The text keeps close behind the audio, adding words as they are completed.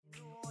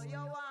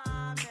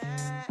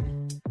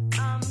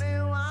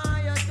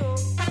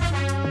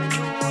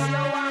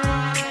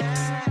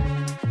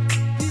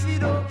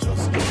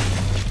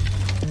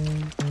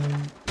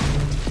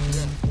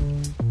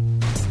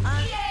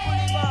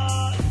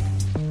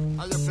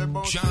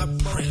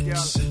Job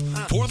Prince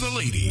for the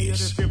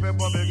ladies.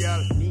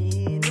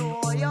 Me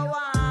know you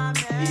want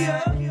me.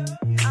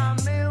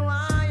 And me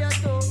want you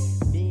too.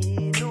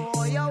 Me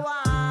know you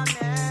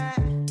want me.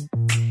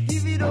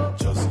 Give it up.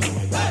 Just give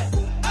me that.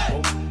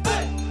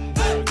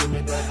 Girl, give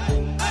me that.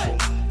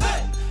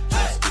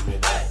 Just give me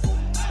that.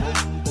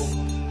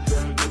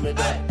 Girl, give me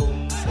that.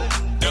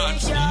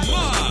 That's mine.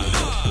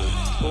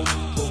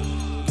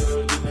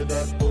 Girl, give me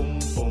that.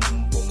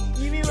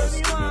 Give me what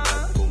you want.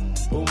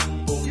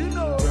 You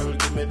know. Girl,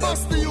 give me that.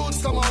 Bust the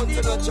youths come out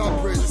to the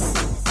Job Prince.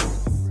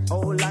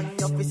 Hold on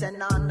your fist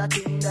and on the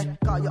thing there.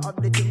 Call you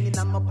up the thing in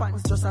my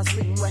pants just a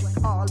swing way.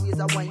 Always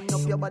a wind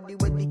up your body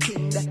with the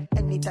king there.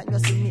 Anytime you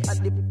see me at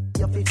the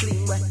you feel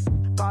fling way.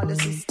 Call your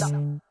sister,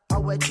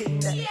 our chin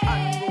there.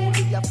 Unroll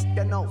it,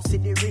 you know, see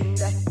the ring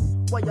there.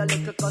 Why you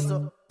little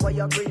cousin, why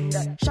you bring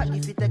there? Shot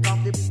if you take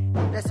off the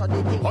that's how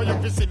they think. Oh,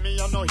 you see me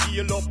and no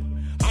heal up.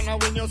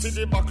 And when you see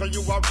the buckle,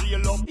 you are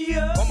real up.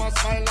 Yeah. Come and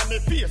smile on me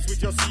face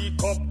with your C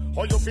cup.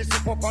 How you feel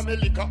sip up on me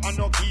liquor and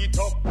no heat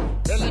up.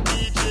 Tell the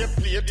DJ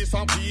play this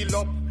and feel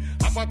up.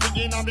 Have a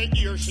thing in my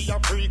ear, she a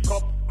freak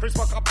up. Chris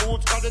Walker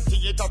boots got the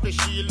theater to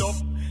shield up.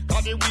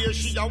 Got the way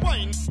she a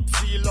wine,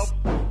 seal up.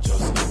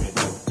 Just give me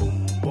that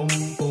boom, boom,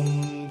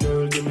 boom.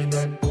 Girl, give me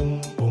that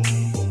boom, boom,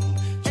 boom.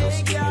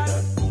 Just give me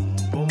that boom,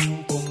 boom,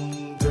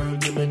 boom. Girl,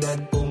 give me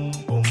that boom,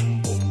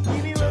 boom, boom.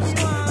 Just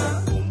give me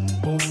that boom,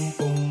 boom,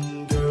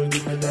 boom. Girl,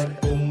 give me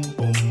that boom,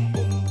 boom,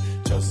 boom.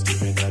 Just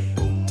give me that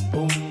boom,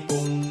 boom,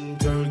 boom.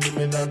 Girl, give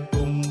me that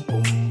boom,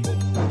 boom,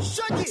 boom.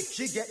 Shaggy,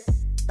 she get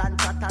than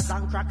chatters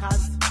and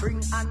crackers.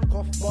 Bring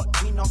handcuff,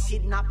 but me no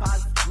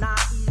kidnappers. Nah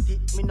eat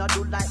it, me no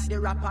do like the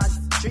rappers.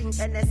 Drink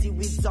Hennessy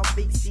with some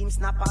big steam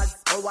snappers.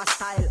 Our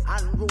style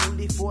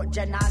unruly for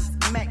Jenners.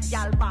 Make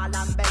y'all ball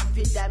and beg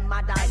for them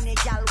mother. Any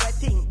y'all we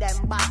think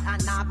them bad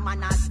and have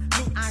manners.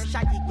 Me and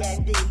Shaggy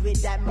can deal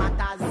with them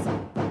matters.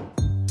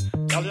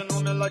 Girl, you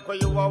know me like where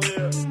you are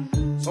wear.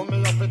 So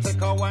me have to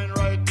take a wine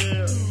right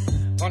there.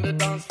 On the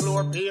dance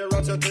floor, peer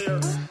as you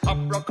dare.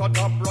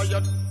 Abracadabra,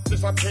 you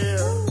disappear.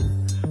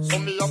 So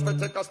me have to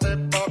take a step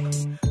back.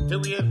 The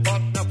way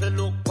fat, now fi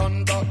look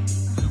under.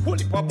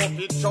 Holy pop up,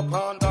 it chop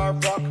under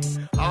rock.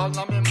 All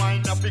na me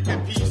mind, now fi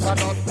get piece of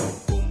that.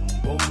 Boom,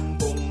 boom,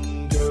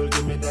 boom. Girl,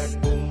 give me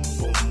that boom,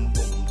 boom,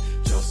 boom.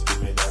 Just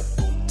give me that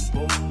boom,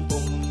 boom,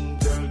 boom.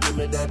 Girl, give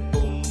me that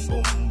boom,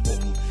 boom,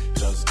 boom.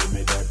 Just give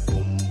me that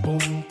boom,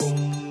 boom,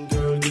 boom.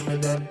 Girl, give me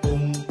that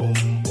boom,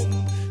 boom, boom.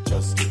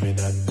 Just give me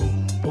that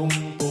boom, boom,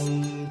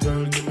 boom.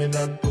 Girl, give me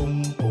that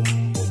boom,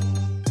 boom, boom.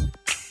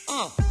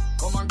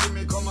 Come and give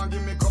me, come and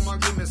give me, come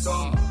and give me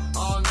some.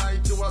 All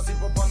night you a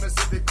sip up on me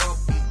sippy cup.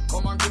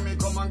 Come and give me,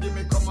 come and give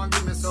me, come and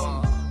give me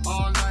some.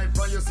 All night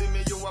when you see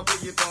me, you a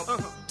pick it up.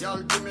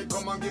 Y'all give me,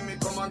 come and give me,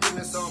 come and give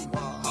me some.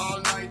 All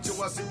night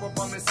you a sip up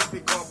on me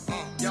sippy cup.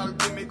 Y'all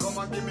give me, come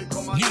and give me,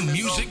 come and give New me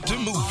music some.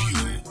 to move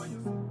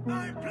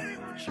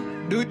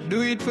you.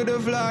 Do it for the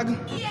vlog.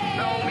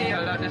 Know me, I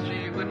love the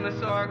street with my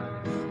swag.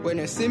 When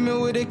you see me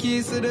with the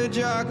keys to the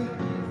jog.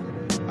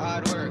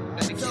 Hard work,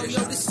 dedication. Yo,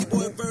 this is your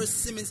boy Verse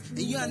Simmons, and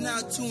you are now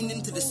tuned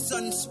into the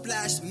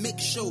Sunsplash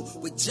Mix Show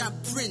with Job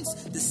Prince,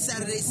 the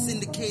Saturday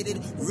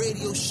syndicated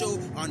radio show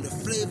on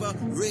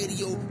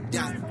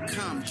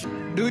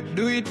theflavorradio.com. Do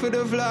it for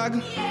the vlog.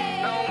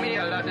 Know me,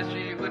 I love the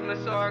street with my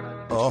swag.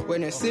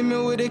 When you see me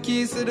with the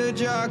keys to the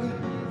jog.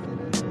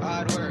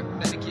 Hard work,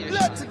 dedication.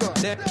 Let's go.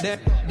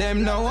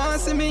 Them now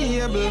want see me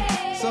able,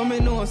 so me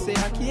know say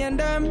I can't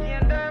them.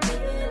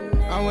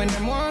 And when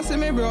them want see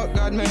me broke,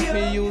 God make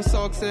me use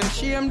success,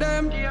 shame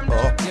them.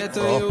 Get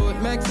to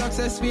youth, make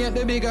success paint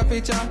the bigger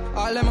picture.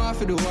 All them have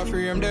to do is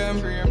frame them.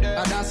 And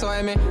that's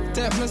why me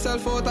take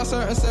myself out a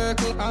certain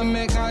circle and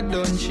make God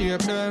done shape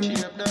them.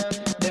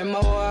 Them a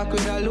walk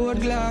with a load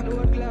Glock.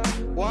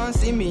 Want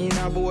see me in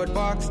a board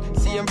box.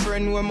 Same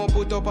friend when me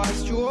put up a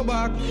straw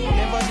back.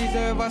 Never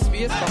deserve a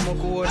space for my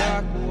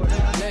Kodak.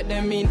 Let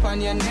them in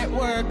on your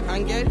network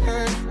and get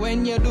hurt.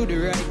 When you do the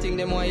right thing,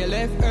 them want you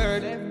left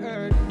hurt.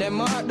 Them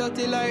heart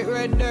dirty like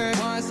red dirt.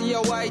 Want see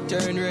a white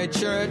turn red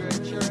shirt.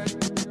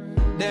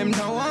 Them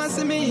now want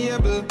see me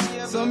able,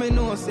 so me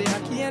know say I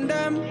can't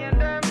them.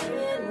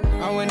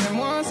 And when them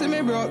want see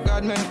me broke,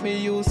 God make me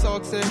use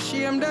success,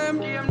 shame them.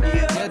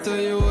 Get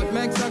to youth,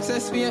 make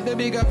success paint the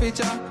bigger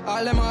picture.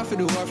 All them have to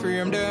do is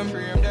frame them.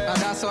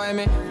 And that's why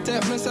me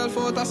take myself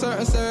out a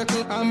certain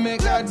circle and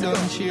make God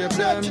done shape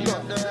them.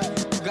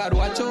 God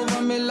watch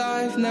over me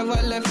life, never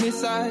left me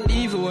side.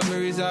 Even when me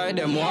reside,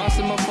 them want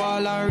see me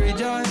fall and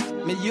rejoice.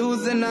 Me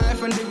use the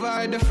knife and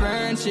divide the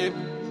friendship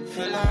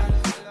for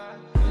life.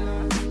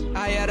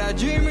 I had a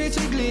dream rich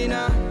and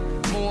cleaner.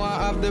 More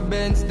of the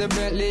Benz, the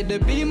Bentley, the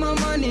Beamer,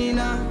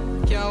 Manina.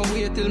 Can't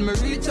wait till me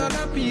reach out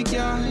the peak,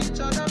 yeah.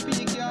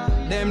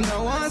 Them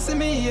now want see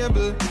me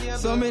able,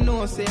 so me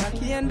know say I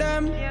can't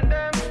them.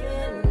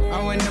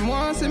 And when them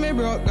want see me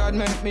broke, God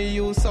make me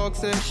use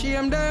success,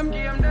 shame them.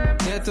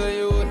 Get to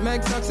youth,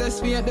 make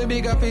success paint the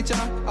bigger picture.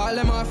 All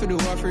them have to do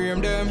is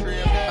frame them.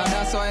 And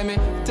that's why me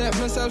take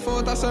myself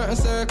out a certain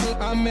circle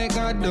and make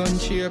God done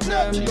shape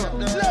them.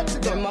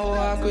 Them a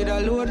walk with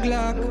a load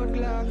Glock.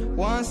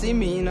 Want see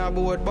me in a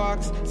boat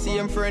box.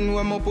 Same friend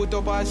when me put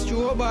up a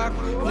straw back.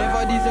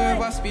 Never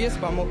deserve a space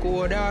for my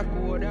Kodak.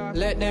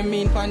 Let them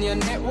in on your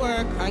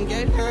network and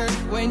get hurt.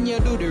 When you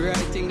do the right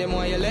thing, them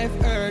want you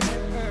left hurt.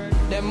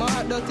 Them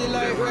heart dirty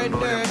like red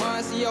dirt.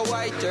 Want see a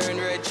white turn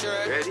red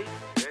shirt. Ready?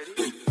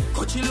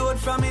 Coachy load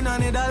from in a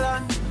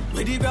Netherlands.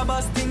 Where the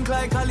grabbers think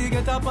like Ali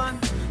get up on.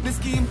 The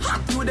scheme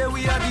hot today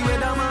we are the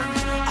weatherman.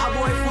 A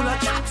boy full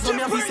of chaps, so me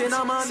have to say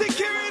no man.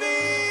 Security!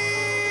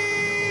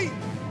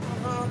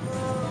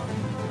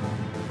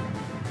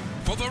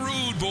 For the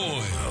rude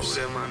boys.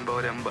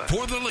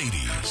 For the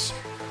ladies.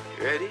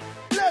 Ready?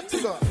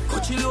 Let's go.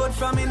 Coachy load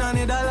from in a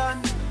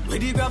Netherlands. Where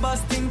the grabbers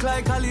think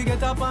like Ali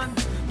get up on.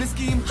 The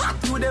scheme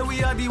hot today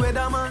we are the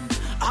weatherman.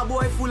 A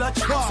boy full of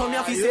chaps, so me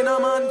have to say no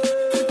man.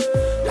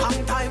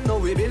 Long time now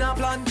we been a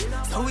plan.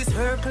 So it's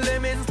her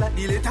Clemens like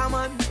the later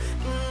man.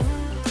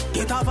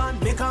 Get a van,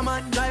 make a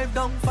man drive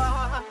down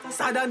far.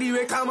 Sada the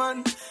wrecker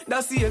man.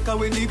 That's the echo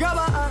when the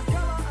grabber.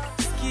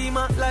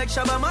 Schema like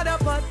Shabba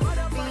Motherpot.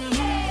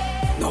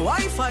 No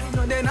Wi-Fi,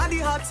 no then at the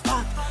hot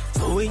spot.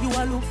 So when you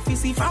a look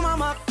fishy from a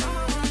map.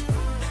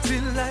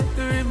 Still like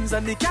the rims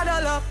and the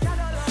Cadillac.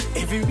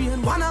 Every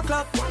rain 1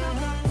 o'clock.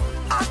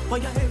 Hot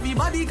fire,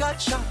 everybody got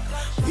shot.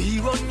 We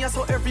run ya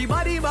so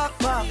everybody back.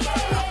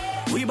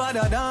 We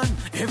badder than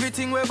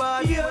everything we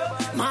bad.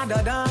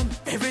 Madder than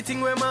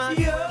everything we mad.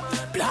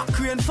 Black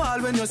rain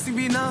fall when you see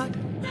we not.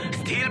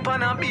 Steel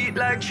pan a beat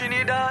like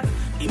Trinidad.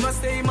 He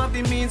must say him have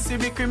the means to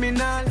be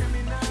criminal.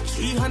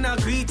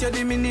 300 greet you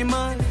the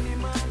minimal.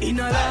 In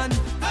a land,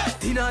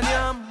 in a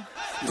yam.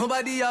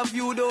 Nobody have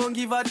you, don't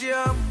give a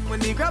damn. When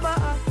they grab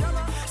a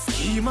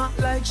schema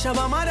like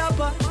Shabba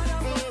Motherpot.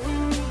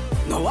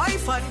 No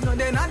Wi-Fi, no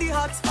then at the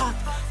hot spot.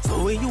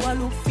 So when you a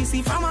look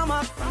fishy from a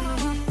map.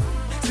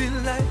 Still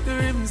like the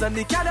rims and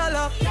the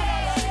Cadillac.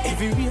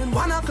 Every rain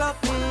 1 o'clock.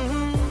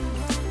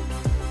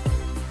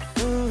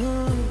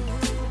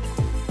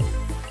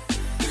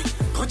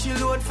 Coachy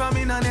load from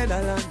in a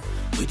Netherlands.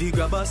 With the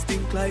grabbers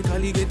think like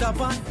Ali get up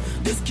on.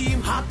 The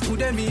scheme hot to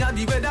them, me a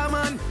the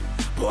weatherman.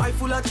 Boy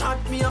full of chat,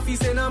 me a fi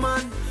say no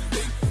man.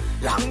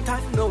 Long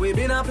time now we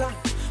been a plan.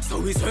 So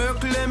we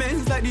circle them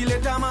ends like the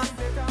letter man.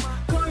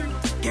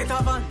 Get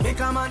a van, make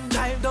a man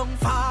drive down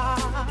far.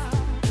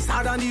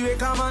 Sad on the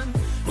wrecker man.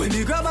 When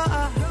the grabber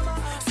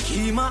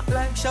schema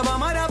like Shabba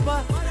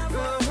Motherpot.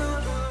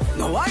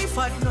 No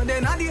Wi-Fi, no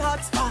then at the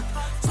hot spot.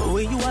 So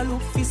when you a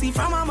look fishy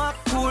from a map,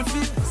 cold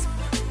feels.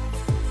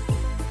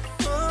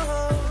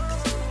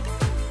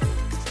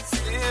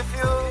 If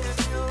you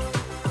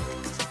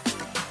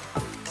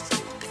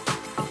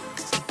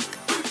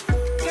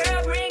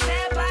girl, bring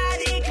that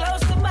body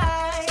close to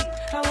mine.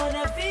 I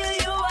wanna feel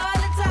you all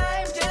the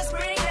time. Just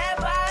bring that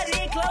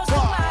body close to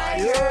mine.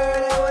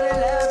 Girl, I wanna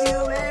love you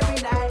every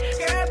night.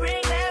 Girl,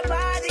 bring that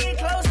body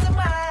close to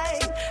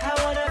mine. I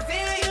wanna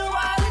feel you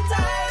all the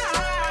time.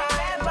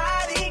 That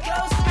body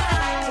close to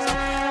mine.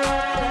 Girl, I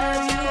wanna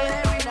love you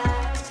every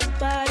night.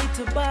 Body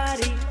to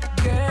body.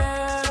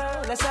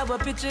 Girl, let's have a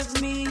picture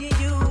of me and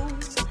you.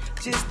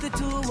 Just the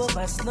two of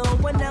us, no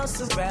one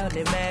else around.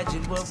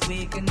 Imagine what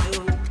we can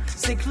do.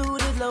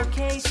 Secluded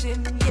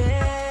location,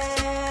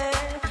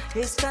 yeah.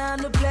 It's time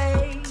to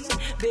play.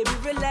 Baby,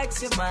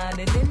 relax your mind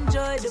and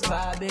enjoy the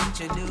vibe.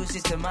 Introduce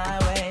you to my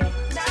way.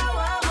 Now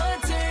I'ma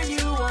turn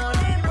you on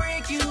and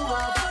break you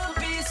off. A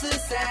piece of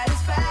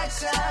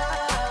satisfaction.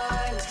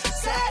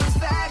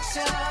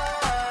 Satisfaction.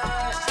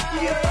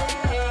 Yeah.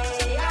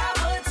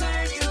 I'ma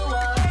turn you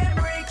on and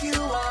break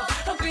you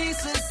off. A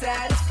piece of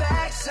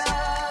satisfaction.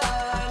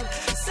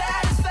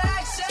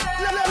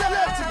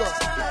 Let's go.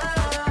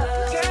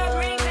 Girl,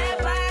 bring that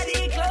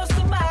body close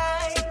to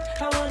mine.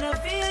 I wanna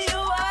feel you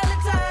all the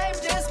time.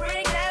 Just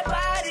bring that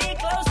body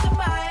close to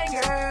mine.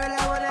 Girl,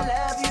 I wanna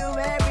love you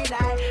every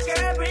night.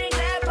 Girl, bring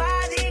that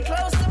body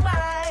close to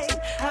mine.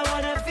 I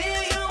wanna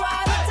feel you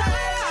all the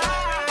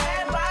time.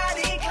 That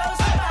body close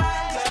to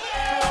mine.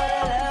 I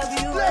wanna love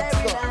you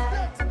every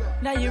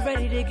night. Now you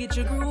ready to get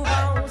your groove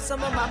on.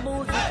 Some of my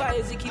moves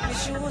requires you keep your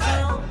shoes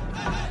on.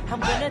 I'm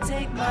gonna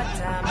take my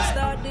time and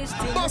start this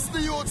thing. Bust the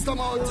youths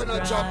come out in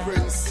a job,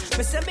 Prince.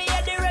 But send me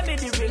at the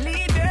remedy,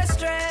 relieve your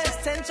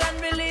stress.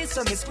 Tension release,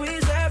 so me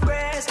squeeze her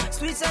breast.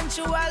 Sweet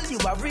sensual, you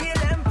are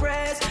real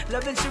impressed.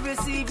 Loving she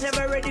receive,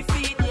 never ready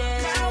feet,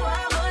 yeah. Now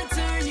I'ma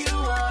turn you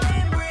on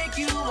and break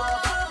you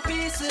off. A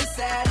piece of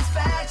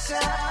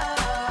satisfaction.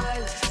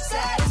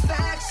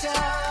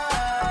 Satisfaction.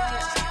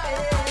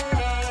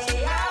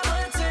 Hey, I'ma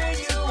turn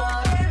you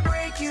on and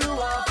break you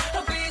off.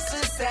 A piece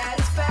of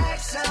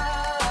satisfaction.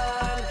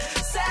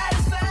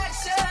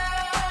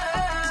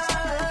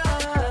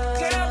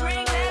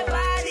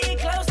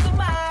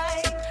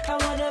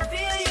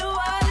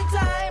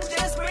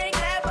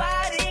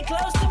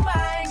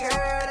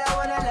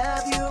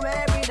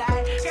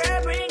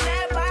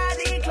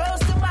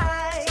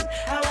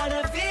 I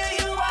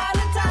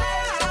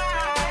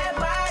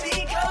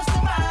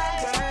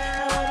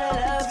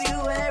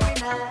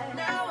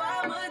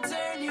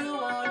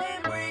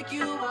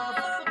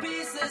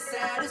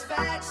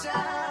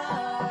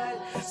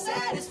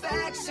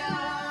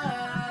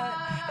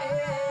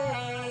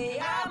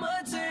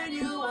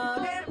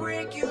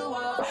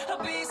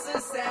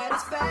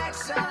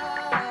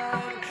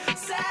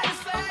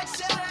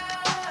satisfaction.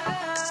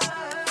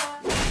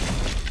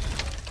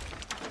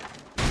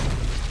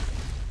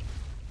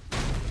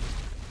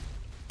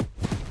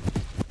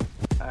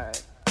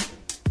 Alright.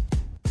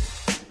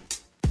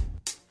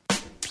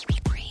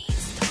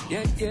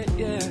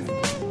 Yeah.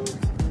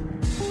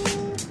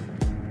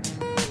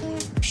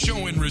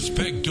 Showing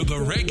respect to the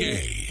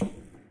reggae.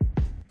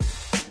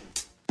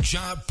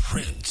 Ja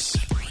Prince.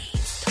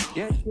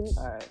 Yeah.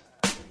 Alright.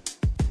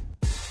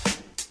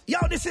 Yo,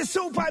 this is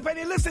Soul Pipe, and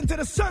you listen to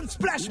the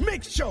Sunsplash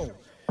Mix Show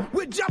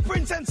with Ja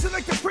Prince and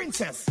Selected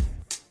Princess.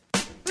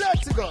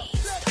 Let's go.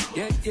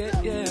 Yeah.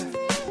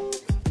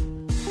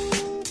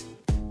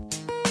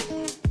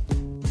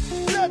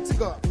 Let's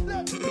go.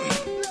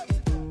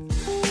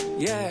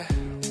 Yeah.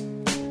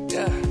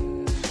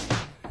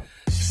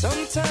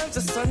 Sometimes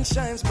the sun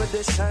shines, but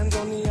it shines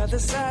on the other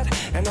side,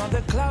 and all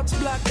the clouds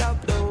block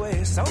out the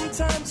way.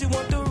 Sometimes you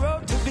want the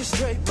road to be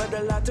straight, but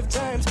a lot of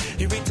times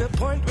you reach a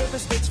point where it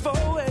splits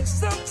four ways.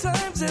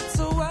 Sometimes it's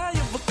a while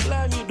of a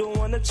climb you don't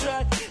want to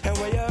try, and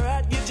where you're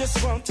at you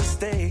just want to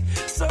stay.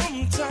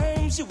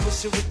 Sometimes you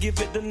wish you would give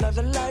it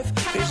another life.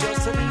 It's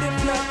yours to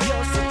live, not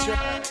yours to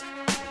try.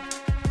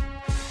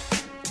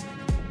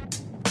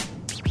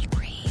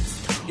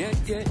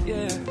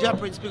 Yeah. Ja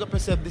Prince, pick up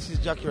yourself. This is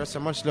Jackie Rasta.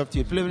 Much love to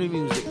you. Play me the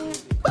music.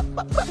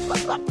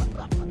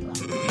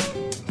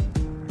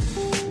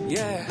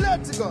 Yeah.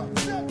 Let's go.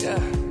 Yeah.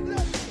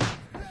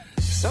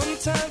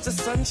 Sometimes the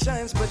sun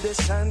shines, but it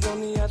shines on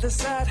the other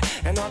side,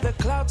 and all the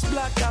clouds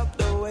block out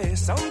the way.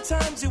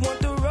 Sometimes you want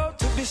the road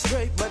to be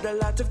straight, but a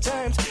lot of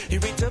times you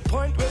reach a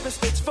point where it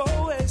splits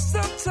four ways.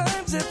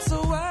 Sometimes it's a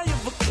while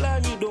of a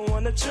climb you don't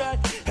want to try,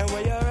 and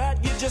where you're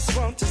at you just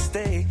want to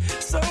stay.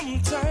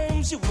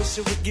 Sometimes you wish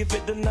you would give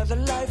it another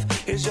life.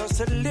 It's yours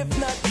to live,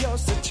 not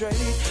yours to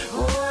trade.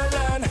 Hold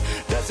on,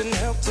 doesn't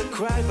help to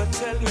cry, but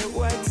tell me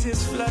why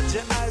tears flood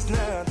your eyes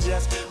now.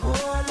 Just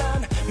hold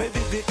on,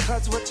 maybe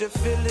because what you're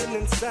feeling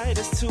inside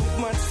is too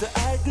much to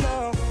hide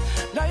now.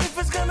 Life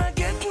is gonna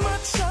get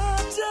much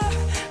harder.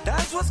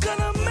 That's what's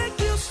gonna make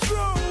you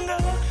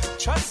stronger.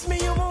 Trust me,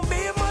 you won't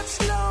be much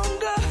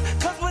longer,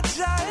 'cause we're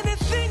trying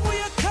anything we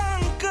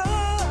conquer.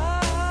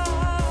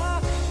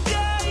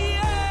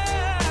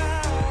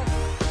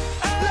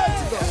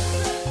 Let's go.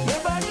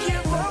 Never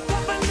give up,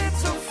 have a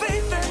little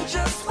faith and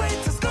just wait.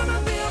 It's gonna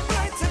be a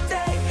brighter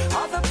day.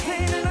 All the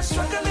pain and the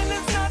struggling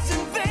is not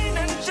in vain,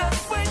 and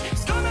just wait.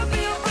 It's gonna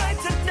be a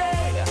brighter day.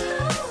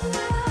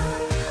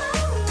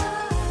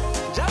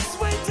 Just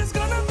wait, it's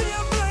gonna be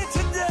a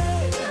brighter day.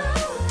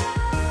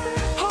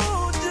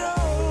 Hold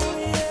on,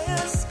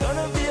 yeah, it's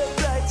gonna be a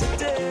brighter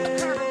day.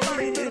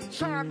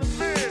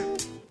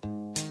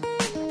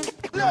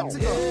 Let's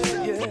go.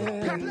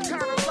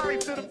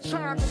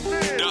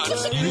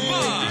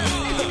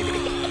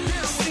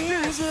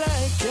 Seems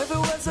like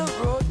everywhere's a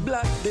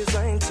roadblock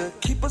designed to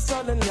keep us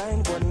all in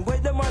line. One way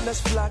the man is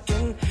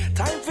flocking.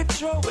 Time for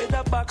throw away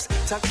the box,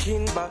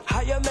 talking about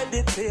higher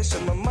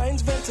meditation. My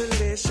mind's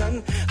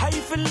ventilation. How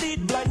you feel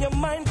lead blind, your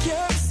mind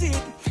can't see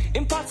it.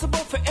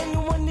 Impossible for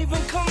anyone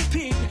even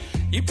compete.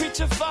 You preach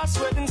a false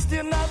word and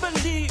still not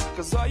believe,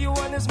 'cause all you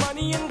want is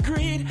money and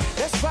greed.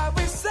 That's why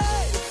we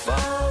say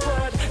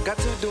forward. Got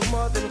to do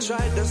more than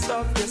try to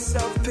solve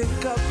yourself.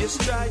 Pick up your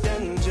stride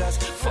and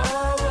just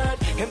forward.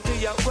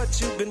 Empty out what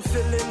you've been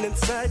feeling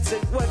inside. Say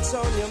what's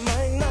on your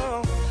mind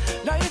now.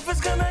 Life is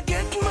gonna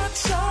get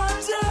much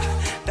harder.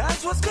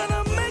 That's what's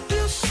gonna make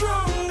you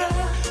stronger.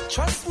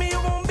 Trust me,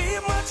 it won't be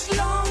much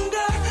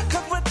longer,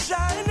 'cause we're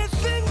trying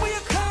anything we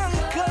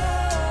conquer.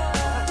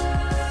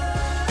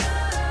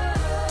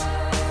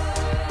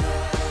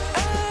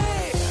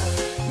 Hey,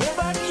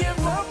 never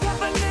give up,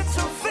 have a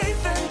little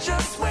faith and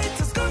just wait.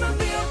 It's gonna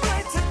be a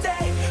brighter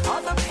day.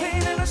 All the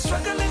pain and the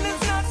struggling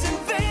is not in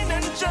vain,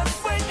 and just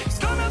wait. It's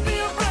gonna be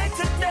a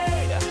brighter day.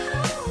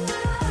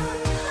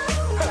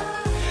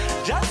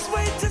 Just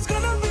wait, it's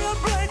gonna be a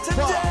brighter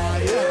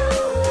day.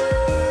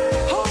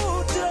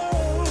 Hold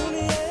on,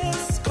 yeah,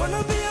 it's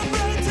gonna be a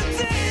brighter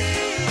day.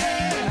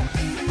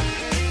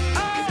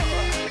 Oh,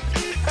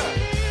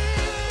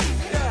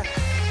 yeah.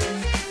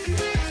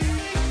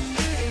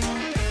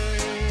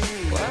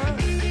 Well,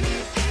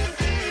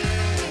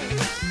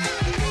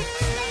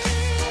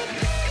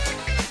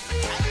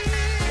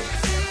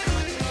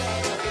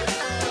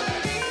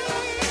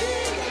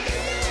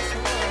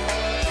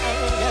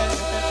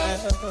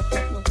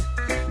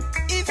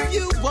 If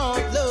you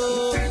want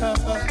love,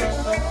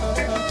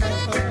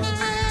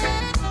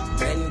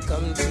 then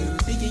come to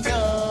the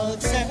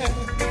altar.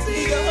 The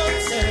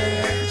altar.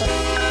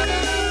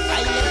 I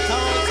let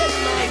thoughts and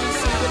minds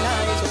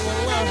synchronize.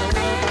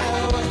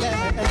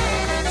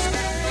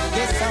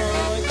 Yes, I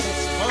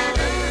just want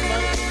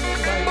my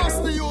Bust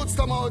the youths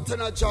come out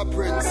in a Ja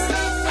Prince.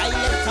 I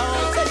let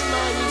thoughts and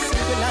minds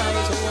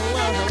synchronize.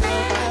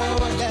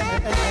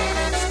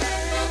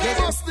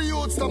 Bust the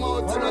youths come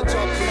out in a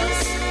Ja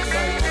Prince.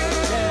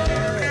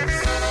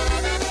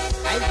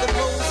 And the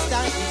most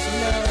that is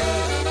love,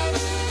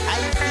 I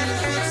feel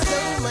with so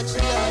much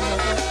love.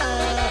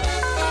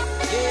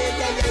 Yeah,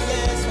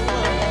 yes,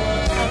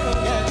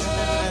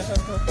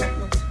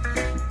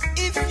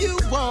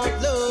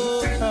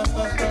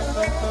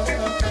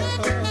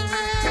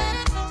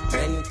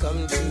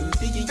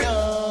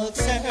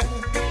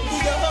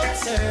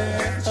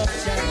 serve.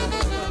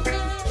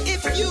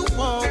 If you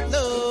want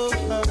love,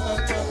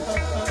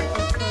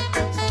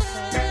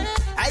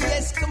 I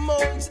guess the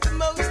most I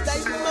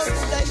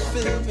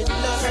filled with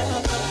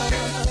love.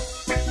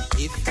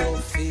 If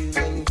you're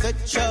feeling the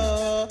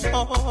joy,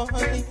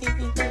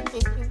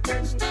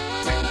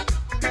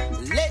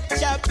 let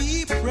ya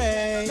be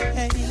praised.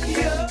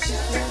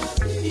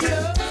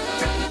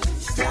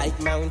 Like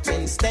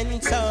mountains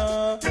stand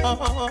tall,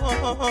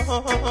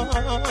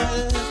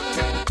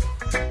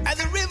 and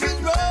the rivers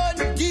run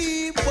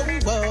deep.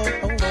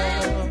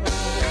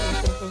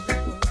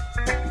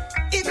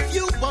 If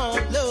you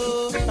want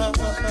love,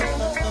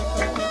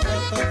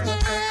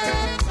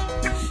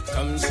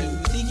 come to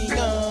the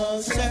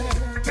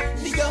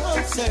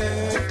answer.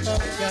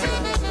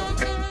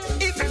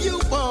 If you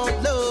want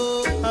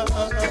love,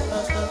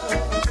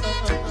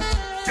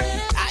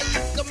 I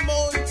come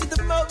on to the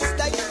most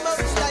I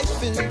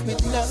filled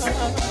with love.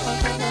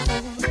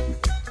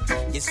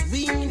 Yes,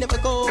 we never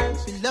go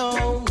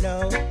below, no.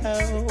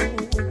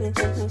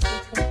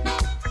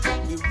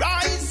 We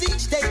rise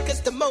each day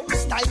cause the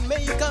most I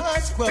make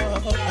us grow.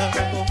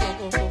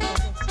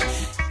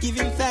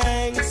 Giving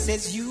thanks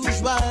as usual.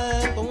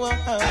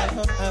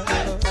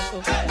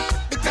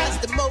 Because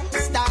the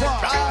most I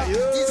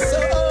is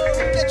so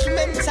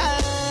detrimental.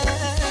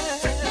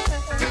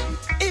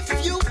 If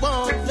you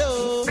want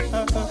love,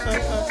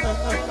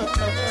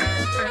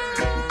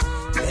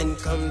 then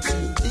come to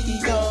the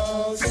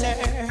altar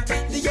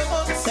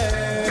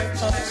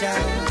of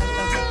Jah.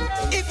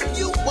 If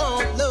you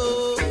want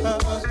love,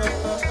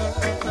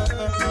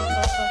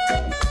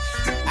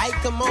 I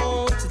come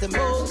on to the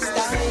most I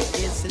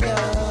is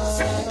love.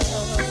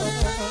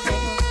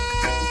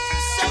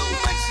 So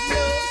much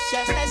love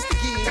Jah has to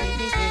give.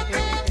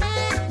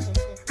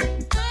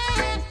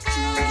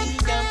 Truly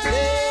I'm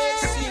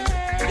blessing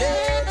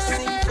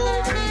for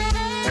me.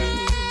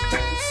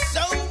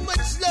 So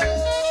much love.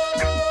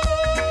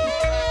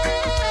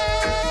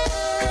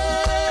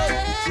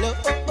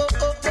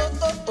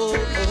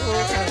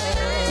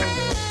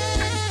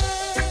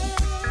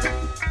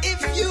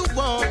 If you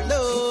want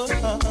love,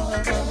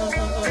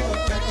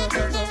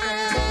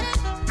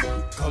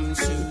 come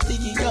to the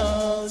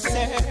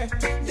altar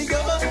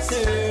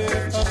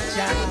of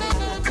Jah.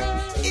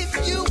 If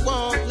you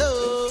want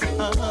love,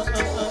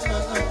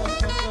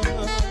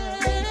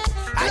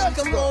 I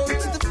come on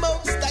to the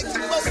most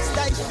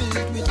I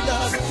filled with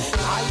love.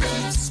 I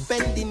keep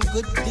spending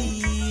good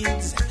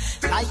deeds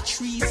like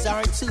trees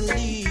are to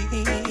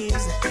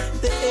leaves.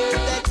 The air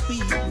that we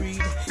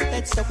breathe,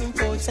 that's how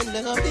important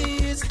love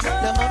is.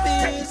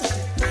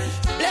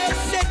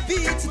 Blessed be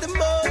to the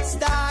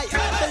Most High,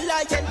 the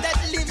lion that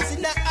lives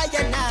in the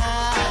iron eye.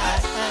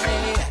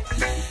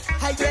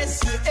 I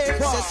guess he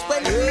hears us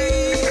when we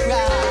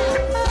cry.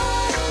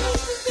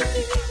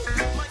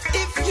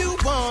 If you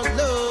want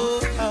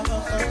love,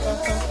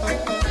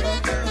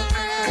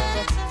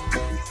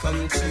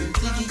 come to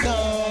the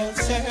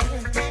altar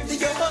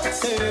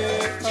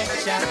of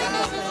Jah.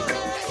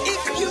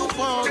 If you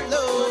want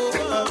love,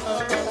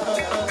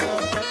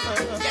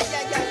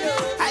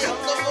 I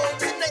come on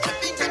tonight.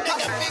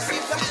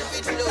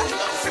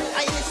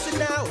 I listen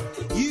now.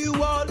 You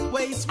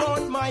always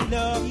want my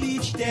love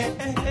each day.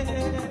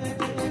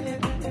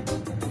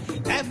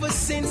 Ever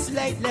since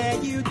lately,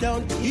 you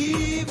don't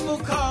even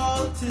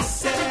call to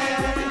say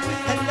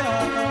hello.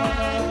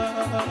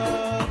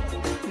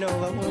 No.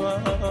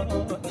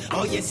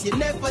 Oh yes, you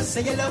never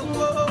say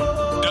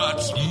hello.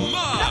 That's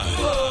mine.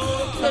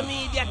 The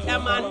media,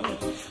 come on.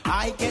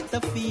 I get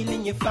the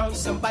feeling you found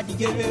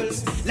somebody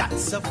else.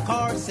 Lots of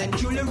cars and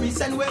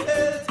jewelries and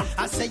wealth.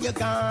 I say you're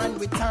gone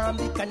with Tom,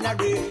 Dick and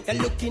Harry.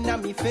 You're looking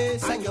at me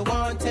face and you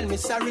won't tell me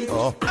sorry.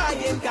 I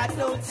ain't got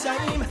no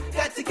time,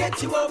 got to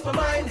get you off my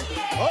mind.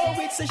 Oh,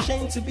 it's a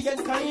shame to be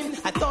unkind.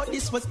 I thought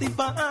this was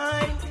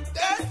divine.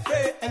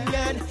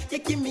 Girlfriend, you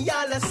give me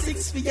all a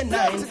 6 for your 9.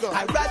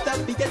 I'd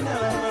rather be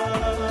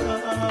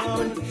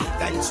alone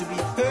than to be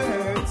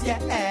hurt,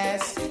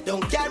 yes.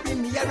 Don't carry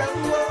me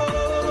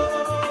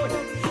around.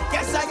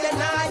 Guess I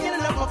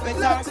and a puppet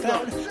or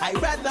clown. I'd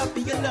rather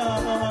be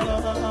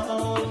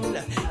alone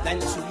than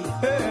to be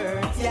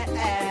hurt,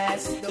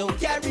 yes. Don't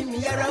carry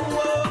me around.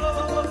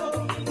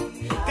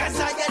 Cause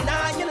I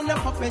and a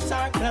puppet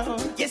or clown.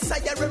 Yes, I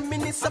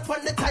reminisce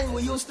upon the time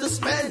we used to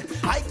spend.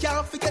 I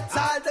can't forget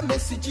all the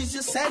messages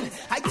you send.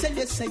 I tell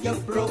you, say you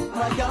broke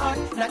my heart,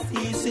 not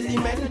easily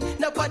mend.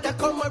 Nobody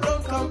come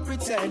around, come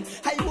pretend.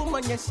 Hey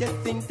woman, yes, you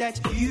think that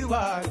you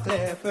are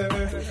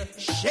clever,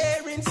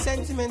 sharing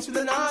sentiments with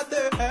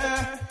another.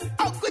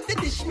 How could they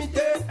dish me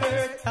dirt?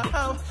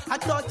 I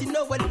thought you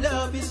know what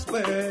love is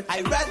worth.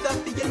 I'd rather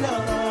be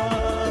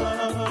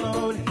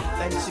alone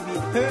than to be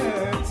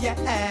hurt,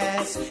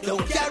 yes.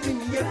 Don't carry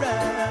me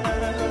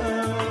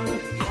around.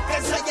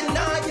 Cause I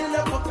and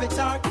a puppet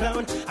or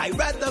clown. I'd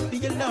rather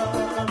be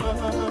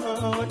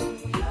alone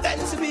than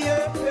to be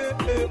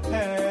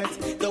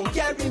hurt. Don't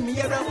carry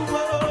me around.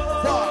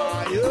 No.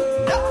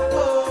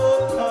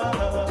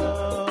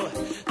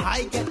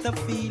 I get the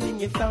feeling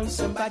you found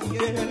somebody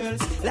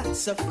else.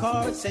 Lots of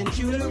cards and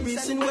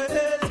jewelries and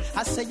wealth. I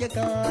I say you're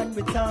gone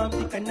with Tom,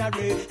 Dick and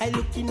Harry. I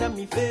looking at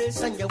me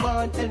face and you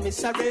won't tell me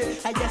sorry.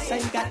 I guess I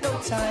ain't got no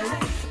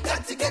time.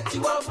 Got to get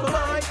you off my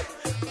mind.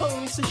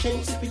 Oh, it's a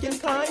shame to be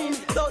unkind.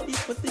 Don't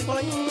this was the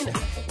wine.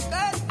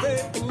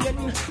 Girlfriend,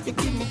 you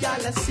give me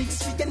all a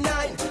 6 figure 9.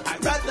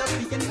 I'd rather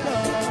be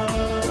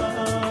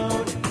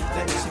alone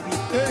than to be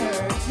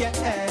hurt,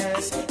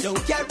 yes.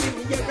 Don't carry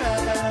me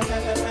around.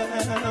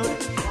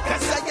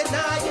 Cause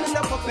I ain't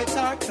a puppet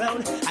or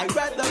clown. I'd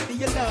rather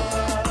be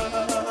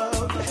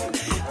alone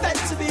than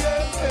to be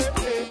hurt.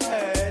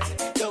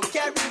 Don't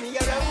carry me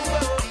around.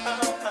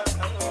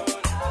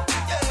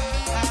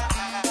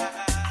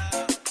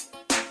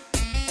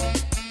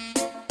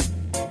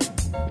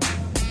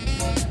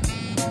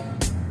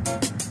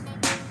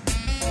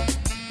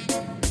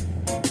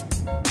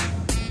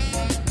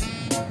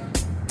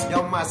 Yo,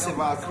 massive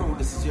crew,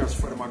 this is yours,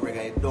 Freddie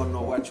McGregor. You don't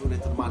know what tune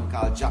it to the man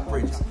called Ja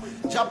Prince.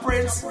 Ja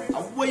Prince,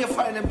 and where you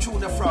find them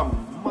tune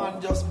from?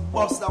 Man, just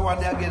bust that one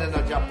there again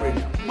and Ja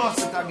Prince. Bust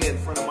it again,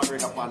 Freddie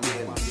McGregor on the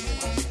end.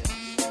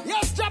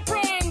 Yes, Ja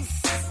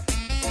Prince.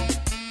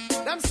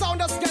 Them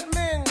sound us get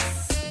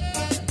mince.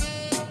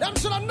 Them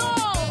should have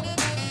known.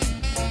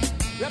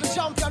 We're the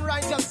champion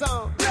writer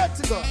sound.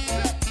 Let's go.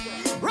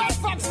 Red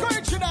Fox,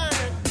 great today.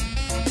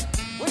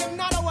 With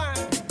another one.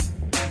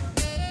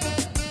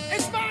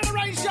 It's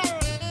generation.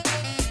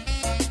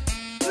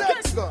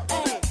 Let's go.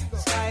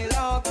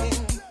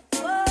 Skylarking,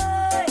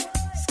 boy.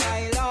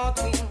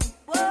 Skylarking,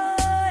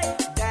 boy.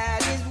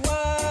 That is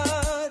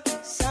what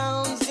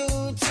sounds do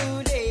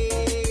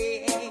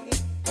today.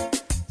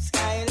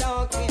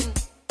 Skylarking,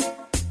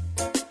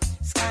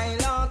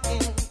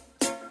 skylarking.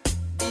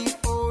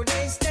 Before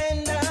they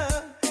stand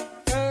up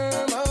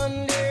firm on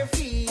their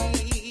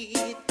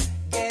feet,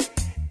 get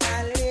a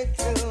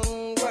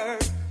little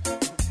work,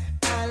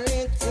 and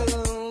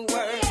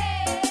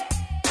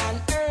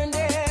earn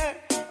their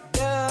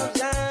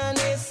doves and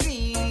their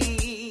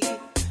seed.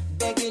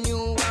 Begging you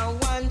a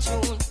one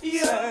tune,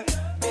 sir.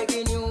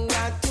 Begging you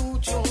a two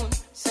tune,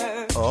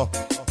 sir.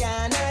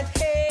 Cannot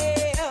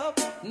help,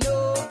 no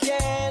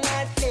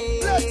cannot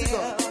help.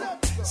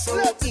 So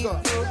if you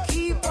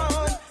keep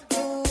on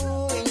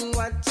doing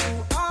what you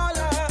all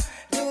are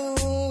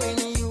doing,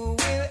 you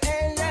will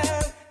end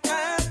up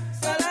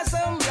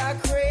some black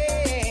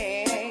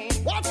rain.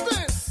 Watch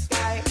this.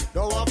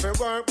 Don't want to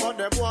work, but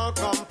them won't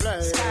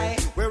complain.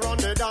 We run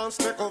the dance,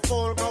 make a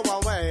fool go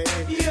away.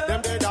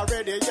 Them dead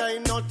already,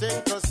 ain't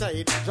nothing to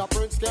say. Ja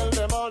Prince kill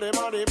them all, them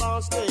on the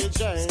boss stage.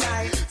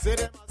 See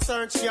them a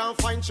search, can't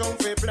find chunk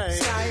to play.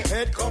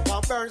 Head cup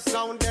and burn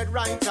sound dead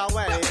right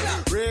away.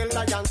 Real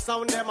lion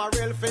sound, them a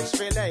real fish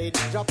fillet.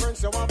 Ja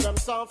Prince, you want them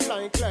soft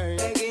like clay.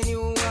 Begging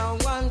you a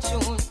one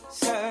tune,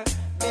 sir.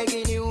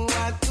 Begging you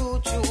a two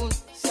tune,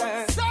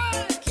 sir.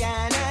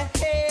 Cannot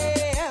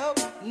help,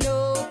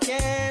 no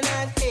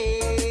cannot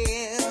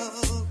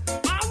help.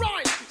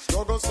 Alright.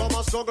 Struggle,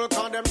 summer struggle,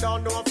 cause them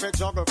don't know if they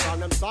juggle. From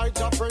them side,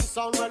 Ja Prince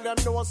sound, when them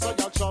know so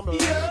you trouble.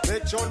 They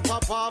tune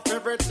pop off,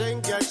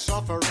 everything get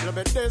shuffled. You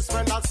be this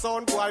when that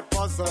sound boy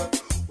puzzle.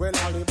 Well,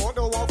 all about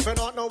the walk, we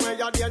don't know where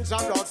you're danger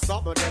about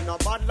something. Them no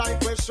bad like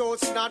we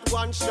shows, not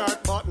one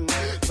shirt button.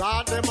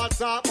 Thought them a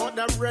talk, but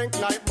them rank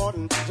like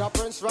mutton. Ja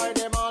Prince ride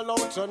them all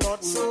out to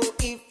nothing. So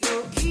if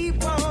you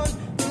keep on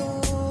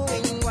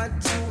doing what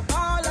you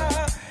all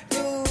are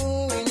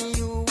doing,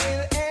 you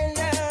will end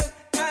up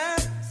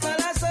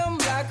some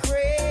black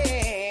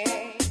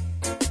rain.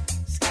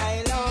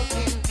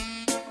 Skylarking,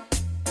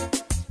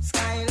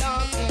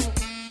 skylarking.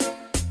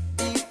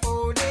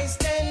 Before they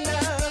stand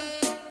up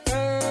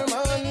firm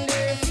on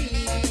their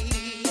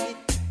feet,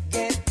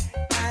 get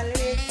a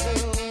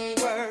little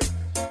work,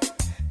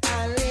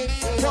 a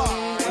little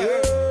work,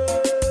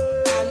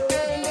 and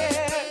earn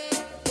their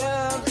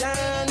doves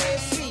and their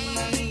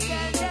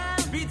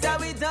seed. Peter,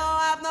 we don't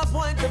have no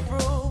point to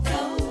prove.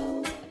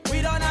 We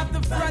don't have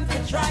to front to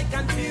try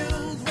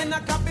confuse. We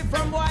not copy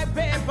from white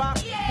paper.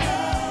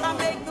 I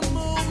make the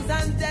moves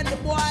and then the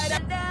boy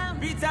that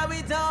Peter,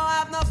 we don't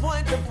have no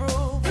point to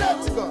prove.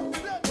 Let's go.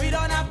 We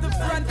don't have to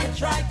front to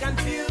try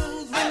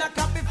confuse. We not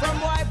copy from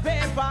white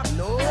paper.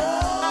 No.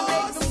 I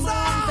make the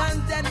moves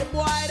and then the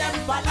boy them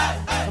follow.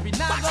 So we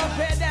not gonna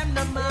pay them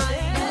no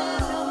mind.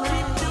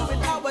 Keep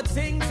doing our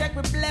thing, check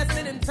we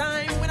blessing in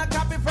time. We not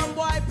copy from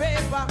white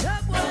paper.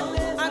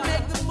 I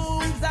make the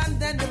moves and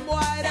then the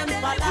boy them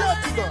follow.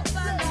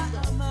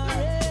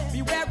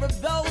 Beware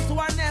of those who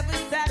are never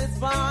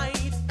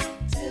satisfied.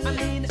 I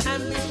mean,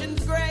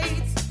 ambition's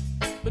great,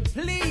 but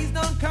please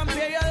don't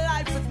compare your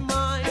life with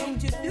mine.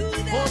 Don't you do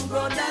that?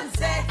 Homegrown and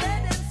say,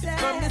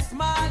 from the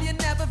smile, you're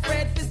never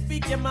afraid to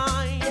speak your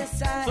mind.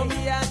 So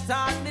me are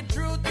talking the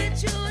truth.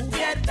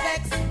 Get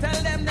vexed,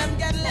 tell them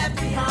get left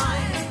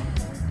behind.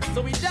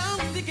 So we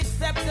don't seek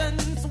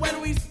acceptance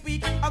when we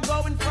speak or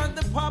go in front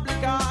of the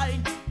public eye.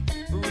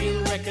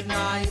 Real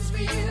recognize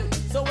real.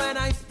 So when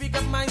I speak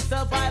of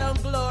myself, I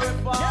don't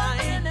glorify.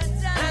 And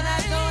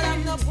I don't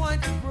have no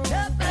point to prove.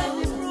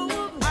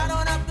 I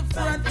don't have the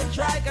front to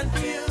try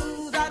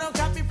confuse. I don't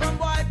copy from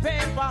white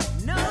paper.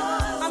 No,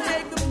 I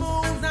make the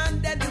moves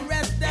and then the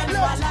rest them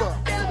follow.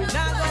 We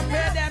not gonna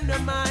pay them no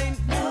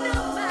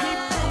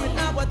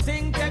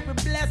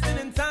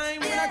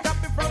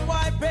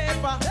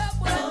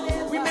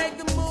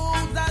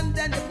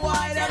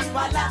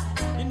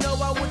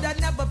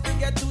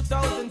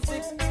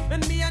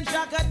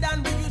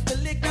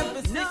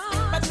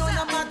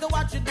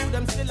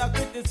a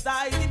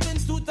criticize. Even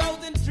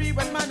 2003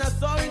 when man I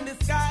saw in the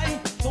sky.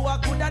 So I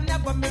could have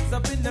never mix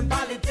up in them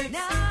politics.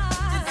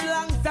 It's a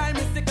long time,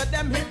 it's sick of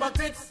them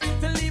hypocrites.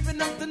 Till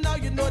even up to now,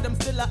 you know them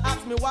still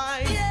ask me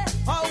why.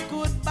 How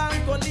could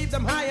bank go leave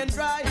them high and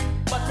dry?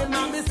 But my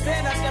mom is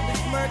saying that every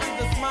smirk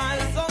is a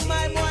smile. So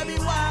my boy be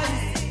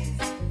wise.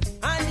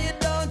 And you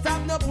don't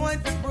have no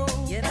point to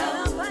prove. You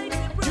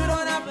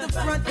don't have the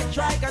front to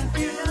try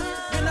confuse.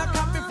 You're not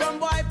copy from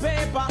boy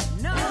paper.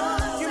 No.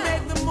 You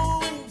make the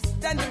moves,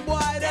 then the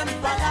boy them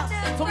follow.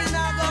 So we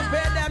not gonna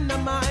pay them no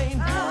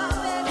mind.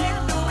 Keep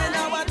doing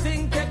our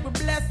thing, take the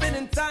blessing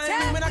in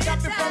time. We not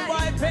copy from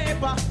boy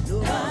paper.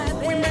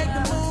 We make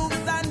the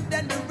moves and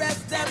then the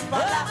rest them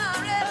follow.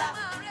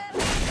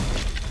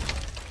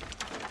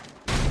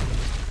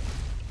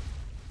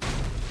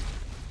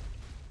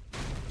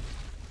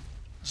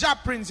 Ja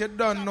Prince, you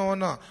don't know,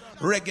 no.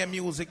 Reggae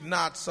music,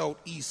 north, south,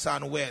 east,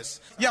 and west.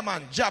 Yeah,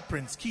 man, Ja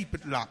Prince, keep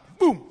it locked.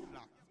 Boom.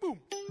 Boom.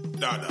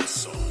 Dada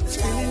song. It's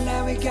feeling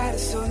like we got it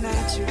so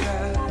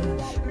natural.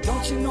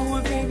 Don't you know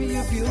it, baby,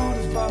 you're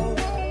beautiful.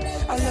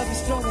 Our love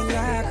is flowing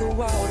like a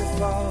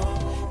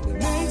waterfall. It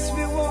makes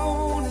me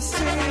wanna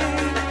sing.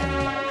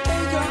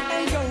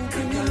 Hey, yo,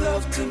 bring your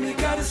love to me.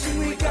 Gotta see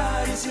we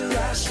got is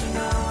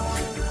irrational.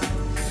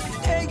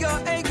 Hey, yo,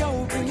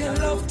 bring your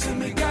love to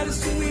me. Gotta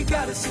see we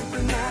got it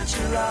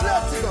supernatural.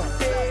 Let's go.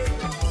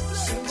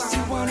 She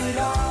want it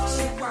all.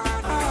 She want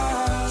it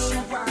all. She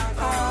want it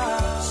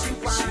all. She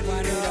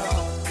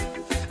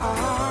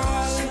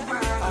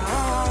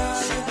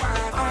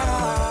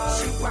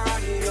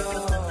want it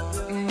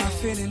all. I'm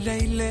feeling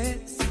lately,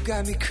 you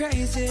got me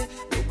crazy.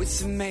 Oh,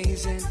 it's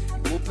amazing.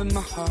 You open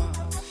my heart,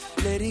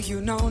 letting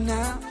you know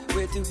now.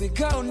 Where do we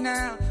go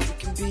now? We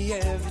can be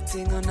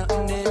everything or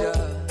nothing at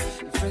all.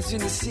 Friends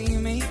when they see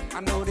me, I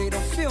know they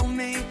don't feel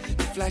me.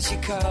 The flashy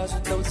cars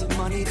with loads of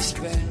money to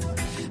spend.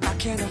 I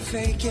cannot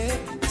fake it,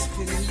 it's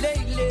feeling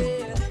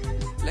lately.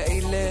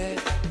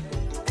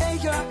 Hey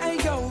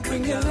yo,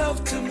 bring your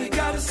love to me.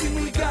 Gotta see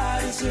we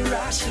got is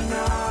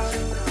irrational.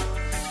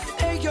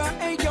 Hey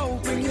yo,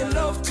 bring your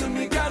love to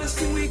me. Gotta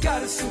see we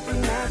got it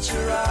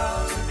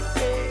supernatural.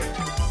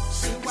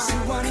 She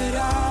want it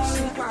all.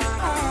 She want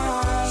it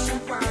all. She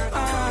want it all.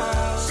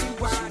 She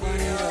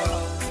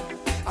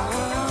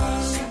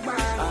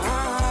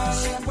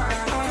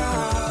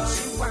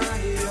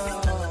want it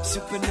all.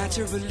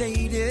 Supernatural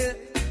lady,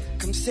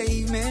 come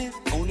save me.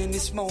 Owning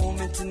this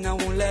moment and I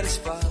won't let us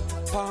fall.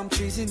 Palm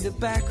trees in the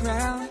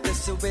background,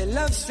 that's the way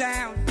love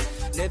sound.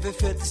 Never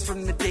felt this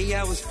from the day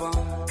I was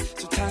born.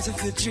 Sometimes I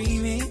feel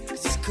dreamy,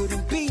 cause this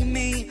couldn't be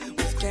me.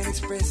 Words can't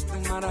express no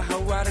matter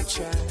how hard I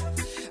try.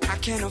 I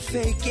cannot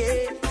fake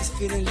it, it's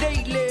feeling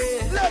lately.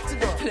 Let's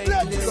go,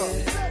 let's go.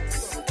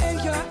 Hey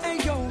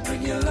yo,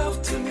 bring your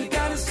love to me.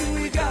 Gotta see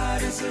we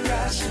got is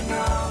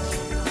irrational.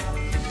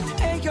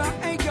 Hey yo,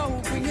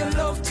 bring your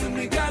love to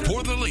me.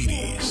 For the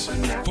ladies,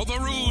 for the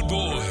rude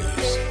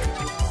boys.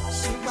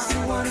 She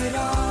want it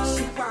all.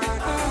 She want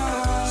it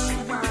all. She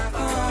want it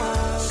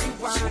all. She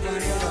want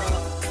it all.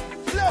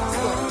 Let's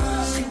go.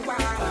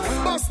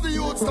 Bust the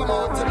youths come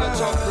out to the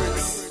Ja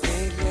Prince.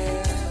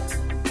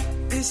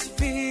 This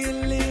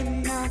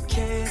feeling I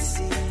can't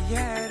see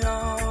at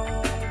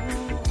all.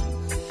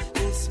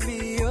 It's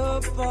me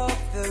up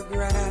off the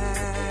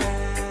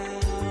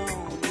ground.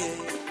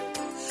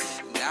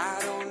 I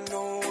don't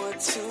know what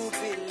to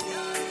believe.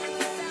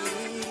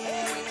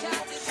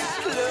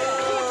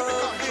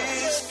 Love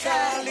is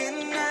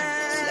calling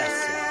now.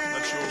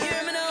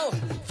 Hear me now.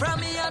 From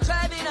me I'm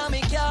driving on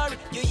me car.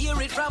 You hear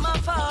it from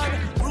afar.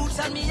 Roots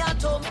and me a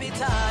thump it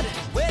hard.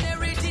 When the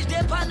British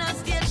dip on a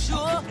stage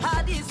show,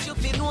 how this you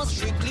feel no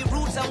strictly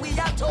roots and we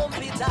a thump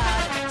it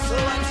hard. So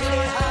until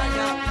they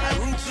hard,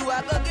 roots you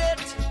a go get.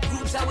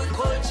 Roots are with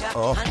culture.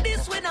 And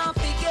this we not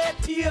forget.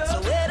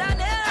 So where and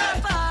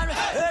near far,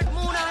 earth,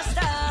 moon and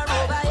star,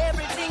 over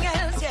everything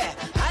else, yeah.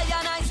 I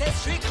and I say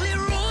strictly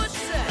roots.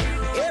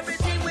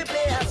 Everything we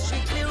play has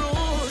strictly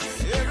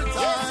roots.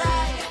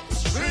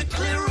 Yes,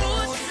 strictly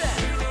roots.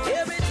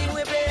 Everything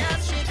we play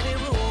has strictly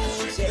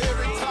roots.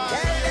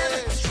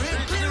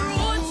 Strictly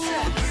roots.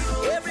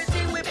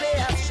 Everything we play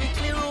has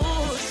strictly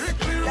roots.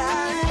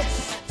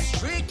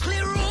 Strictly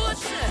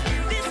roots.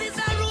 This is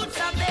our roots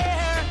up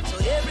there. So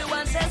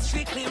everyone says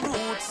strictly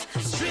roots.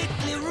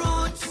 Strictly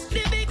roots.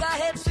 The bigger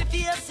heads we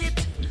face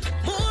it.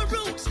 More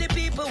roots, the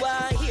people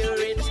want hear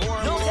it.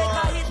 No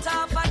take a hit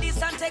off of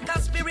this and take a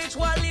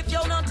spiritual. If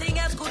you nothing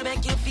else could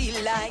make you feel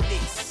like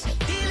this.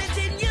 Feel it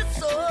in your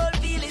soul,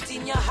 feel it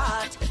in your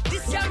heart.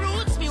 This your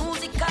roots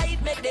music,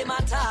 it make them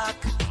attack.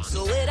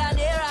 So whether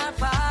near or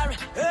far,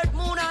 earth,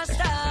 moon or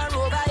star,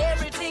 over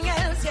everything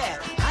else, yeah.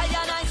 I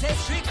and I say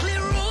strictly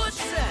roots.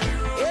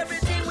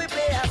 Everything we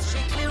play has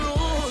strictly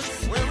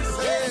roots.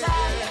 Yes,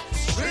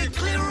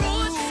 strictly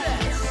roots.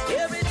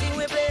 Everything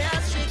we play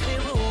has strictly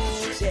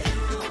roots. Yeah.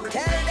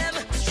 Tell them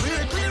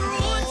strictly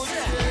roots.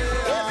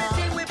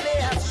 Everything we play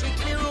has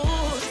strictly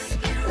roots.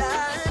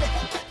 Lord,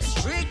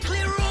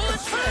 strictly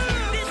roots.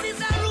 This is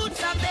our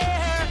roots up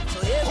there. So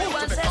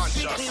everyone says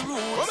strictly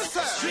roots.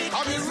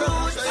 Strictly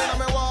roots.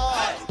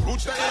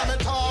 Roots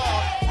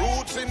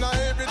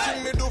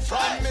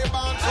From me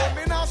born, so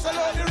me now sell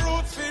all the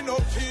roots in no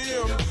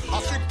fame.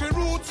 I stick the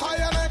roots high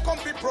and I come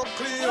be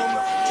proclaim.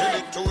 Tell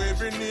it to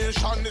every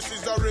nation, this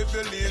is a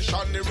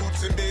revelation. The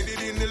roots embedded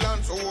in the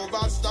land so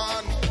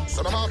overstand.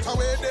 So no matter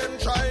where them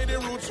try, the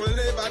roots will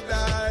never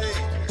die.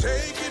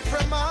 Take it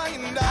from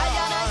mine,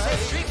 I say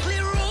strictly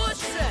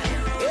roots.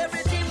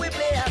 Everything we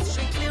play has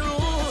strictly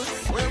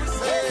roots. When we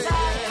say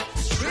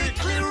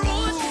strictly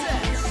roots.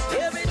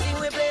 Everything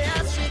we play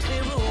has strictly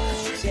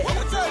roots. When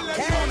we tell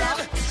them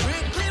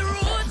strictly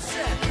roots.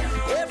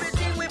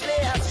 Everything we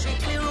play has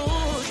strictly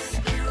roots.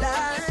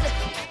 Lord,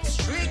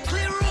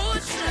 strictly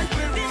roots.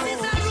 This is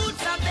the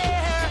roots up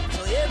there.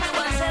 So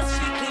everyone says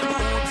strictly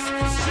roots.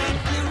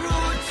 Strictly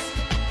roots.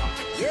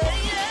 Yeah.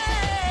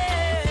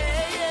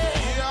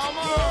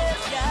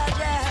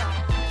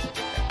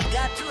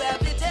 Got to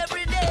have it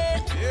every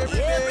day,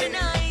 every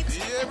night.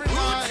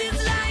 Roots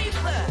is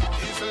life.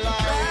 It's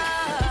life.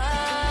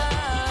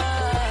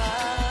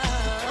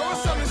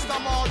 What's up, Mr.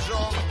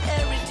 Mojo?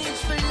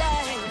 Heritage for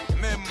life.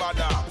 Remember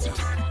that.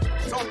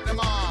 Talk them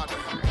hard.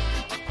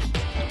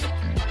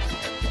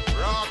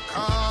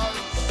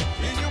 Rockers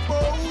in your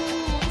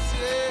bones,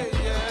 yeah.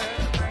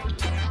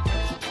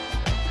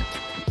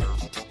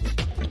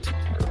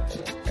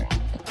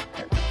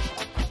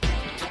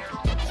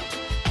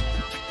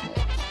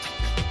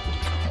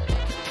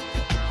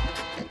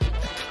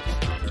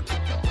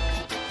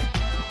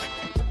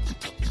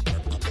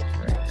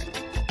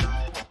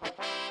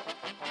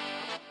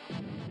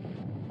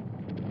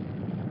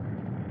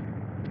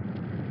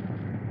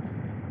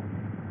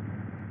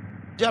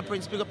 Ja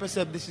Prince, pick up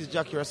yourself. This is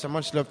Jackie Rasta.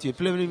 Much love to you.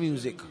 Play the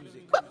music.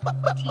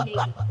 Teenage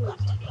report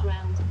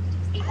ground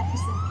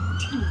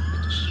 80% teen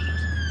edition.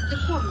 The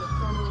quarter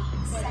colonel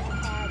said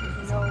had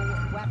no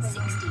weapon.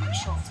 16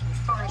 shots were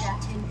fired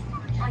at him.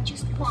 I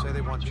just want. Say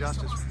they want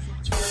justice.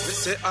 They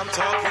say I'm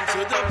talking to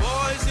the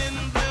boys in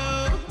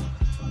blue.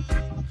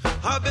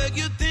 I beg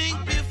you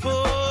think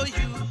before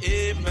you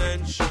aim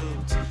and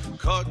shoot.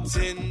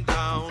 Cutting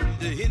down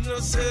the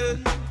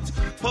innocent.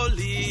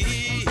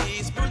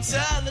 Police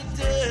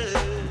brutality.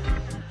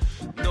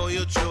 Know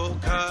you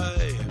choke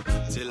high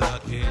till I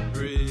can't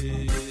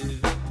breathe.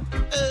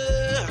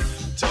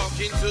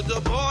 Talking to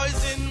the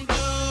boys in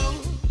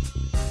blue.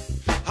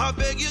 I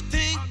beg you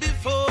think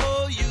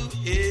before you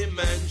aim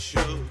and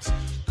shoot.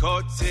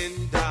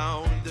 Cutting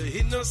down the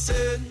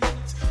innocent.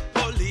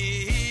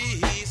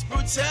 Police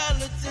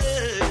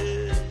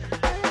brutality.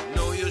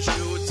 Know you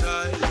shoot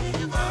high,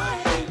 leave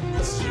high in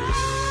the street.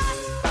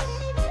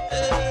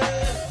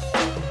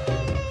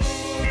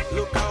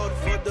 Look out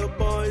for the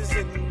boys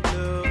in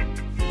blue.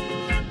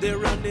 They're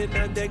running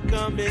and they're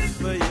coming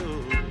for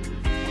you.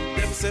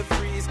 Them say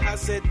freeze, I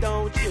said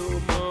don't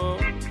you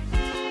move.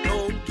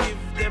 Don't give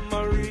them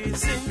a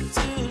reason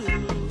to.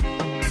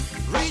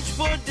 Reach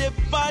for the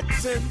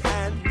button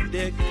and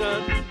their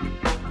gun.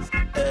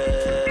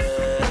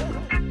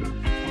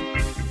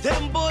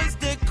 Them boys,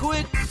 they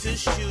quick to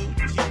shoot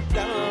you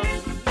down.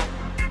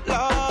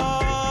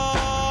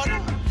 Lord,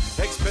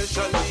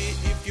 especially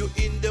if you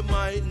in the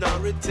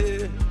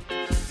minority.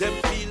 Them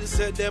feel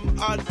say them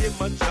are the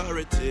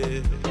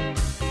majority.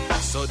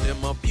 So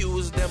them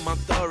abuse them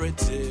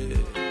authority.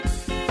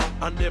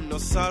 And them no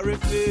sorry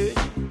for it.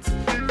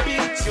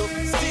 Beat you,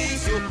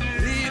 seize you,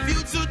 leave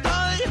you to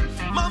die.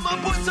 Mama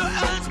put her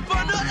hands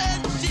on her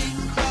head, she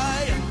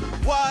cry.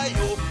 Why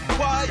oh,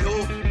 why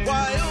oh,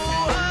 why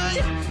oh,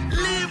 why?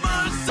 Leave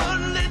her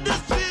son in the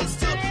streets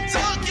to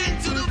talking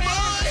to the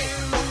boy.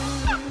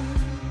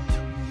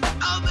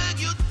 I'll make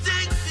you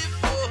think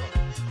before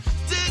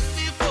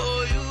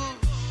you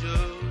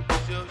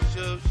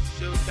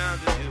show down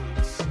the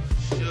dudes.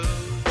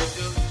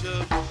 Show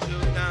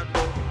down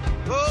the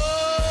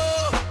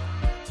oh,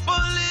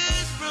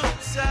 police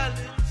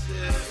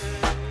brutality.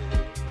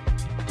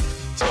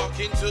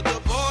 Talking to the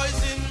boys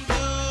in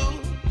blue.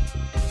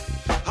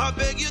 I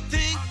beg you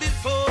think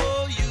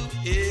before you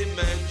aim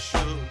and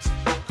shoot.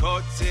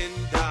 Cutting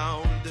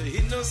down the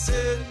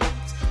innocent.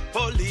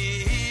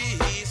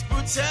 Police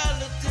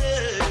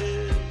brutality.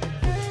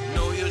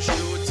 Know you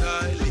shoot, I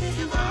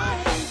leave I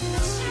in the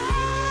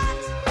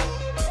street.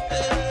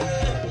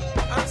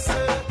 I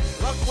said,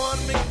 Raquan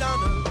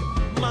McDonald,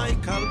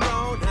 Michael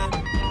Brown, and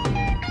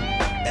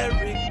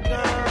Eric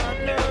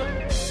Garner,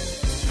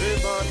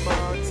 Trayvon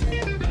Martin,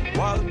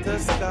 Walter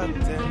Scott,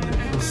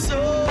 and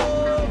so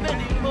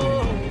many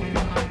more.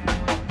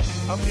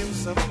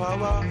 Abuse of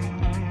power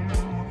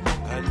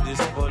and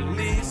this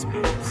police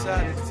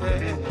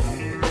brutality.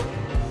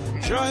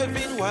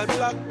 Driving while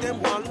black,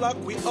 them one lock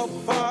we up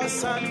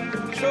fast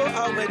and show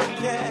how we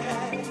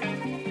care.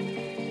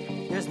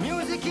 There's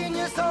music in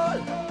your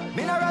soul,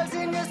 minerals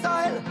in your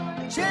soil.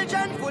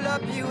 Children full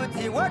of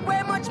beauty, worth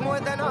way much more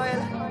than oil.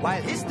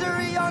 While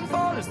history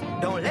unfolds,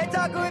 don't let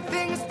a good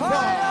thing spoil.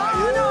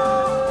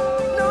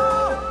 Oh,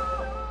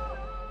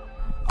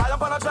 no. I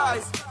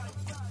apologize.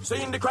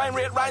 Seeing the crime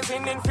rate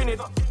rising infinite.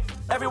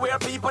 Everywhere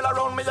people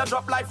around me, I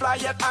drop like fly,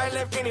 yet I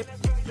live in it.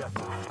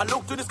 I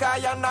look to the sky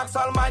and ask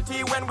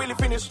Almighty, when will it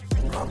finish?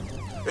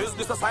 Is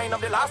this a sign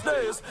of the last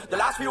days, the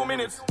last few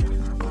minutes?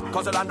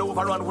 Cause the land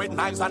overrun with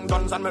knives and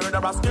guns and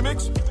murderous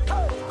gimmicks.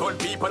 Good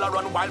people are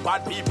run wild,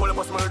 bad people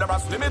must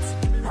murderous limits.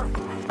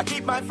 I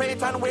keep my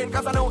faith and wait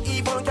cause I know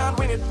evil can't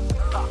win it.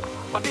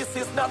 But this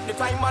is not the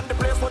time and the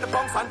place for the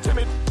punks and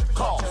timid.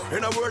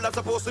 In a world that's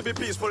supposed to be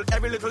peaceful,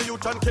 every little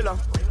youth and killer.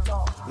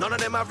 None of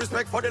them have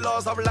respect for the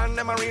laws of land,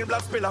 them a real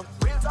blood spiller.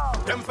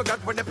 Them forgot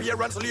when the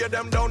parents lay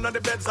them down on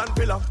the beds and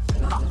pillar.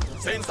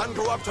 Saints and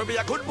grow up to be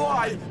a good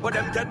boy, but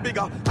them get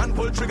bigger and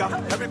pull trigger.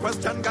 Every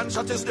question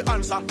gunshot is the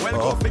answer. Well,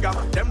 go figure.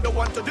 Them don't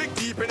want to dig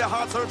deep in the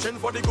heart, searching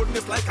for the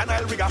goodness like an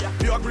oil rigger.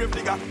 Pure grave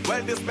digger.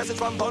 Well, this message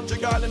from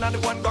Bungie Garland and the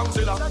one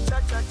Gongzilla.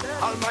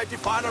 Almighty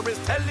Father is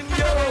telling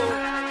you,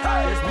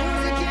 there's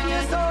music in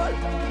your soul,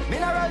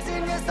 minerals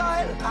in your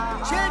soil,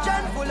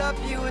 children full of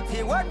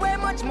beauty, worth way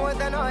much more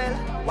than oil.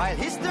 While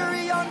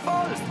history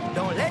unfolds,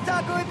 don't let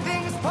a good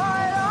thing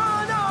spoil.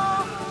 Oh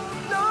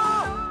no,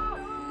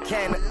 no.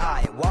 Can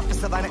I walk the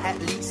savannah at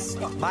least,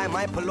 buy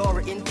my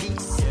pullover in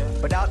peace,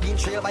 without being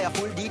trailed by a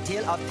full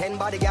detail of 10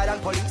 bodyguard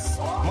and police?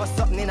 Must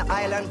something in the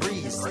island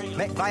breeze,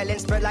 make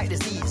violence spread like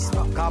disease.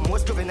 Cause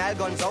most juvenile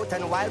guns out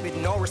and wild with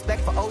no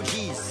respect for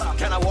OGs.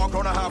 Can I walk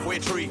on a halfway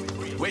tree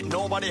with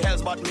nobody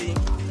else but me?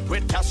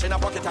 With cash in a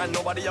pocket and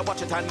nobody a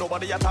watch it and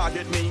nobody a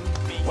target me.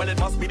 Well, it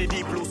must be the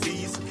deep blue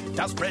seas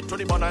that spread to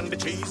the bun and the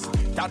cheese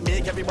that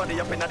make everybody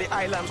up in the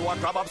islands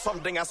want grab up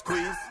something and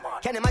squeeze.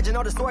 Can't imagine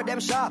how the store them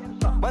sharp.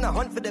 Man a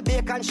hunt for the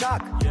bacon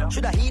shark.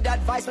 Should I heed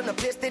advice when the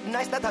place did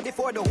nice that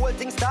before the whole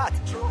thing start?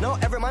 Now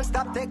every man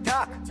stop take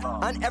talk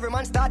and every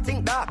man start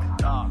think dark.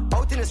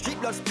 Out in the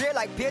street blood spray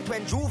like paint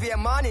when Juvie a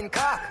man in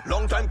cock.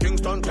 Long time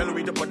Kingston tell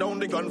we to put down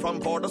the gun from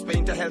Port of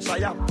Spain to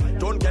Hellshire.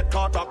 Don't get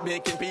caught up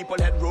making people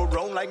head roll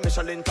round like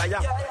Michelin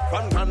tire.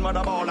 From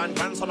grandmother ball and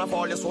grandson of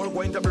all, your soul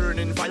going to burn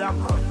in fire.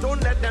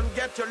 Don't let them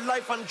get your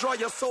life and draw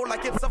your soul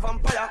like it's a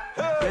vampire.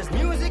 Hey. There's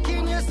music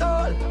in your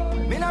soul,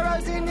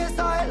 minerals in your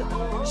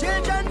soil,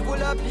 children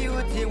full of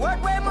beauty,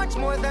 worth way much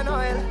more than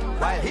oil.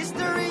 While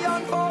history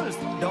unfolds,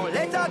 don't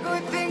let a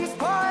good thing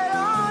spoil.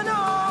 Oh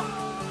no,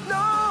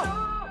 no.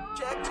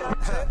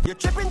 You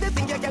tripping the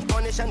thing, you get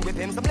punished and whip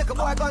him. Some little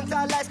boy guns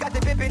all lies got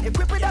the pippin'.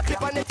 Equip with a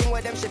clip on the thing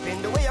where them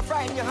shipping. The way you're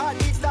frying your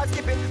heartbeat starts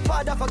skipping.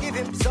 Father forgive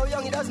him. So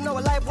young he doesn't know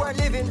a life worth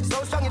living.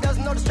 So strong he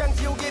doesn't know the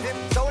strength you give him.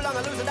 So long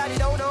a loser that he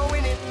don't know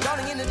winning.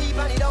 Drowning in the deep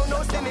and he don't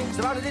know swimming.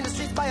 Surrounded in the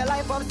streets by a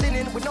life of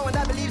sinning. With no one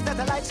that believes that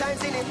the light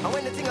shines in it. And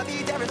when the thing of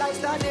eat, every life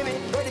start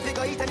dimming. Ready to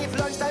go eat and if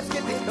lunchtime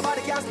skipping.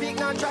 Nobody can speak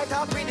now, try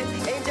talk with him.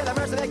 Angel of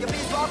mercy, make you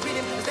please walk with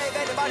him. Save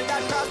anybody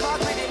that cross walk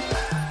with him.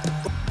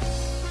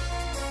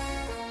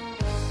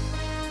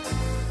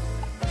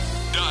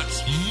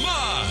 That's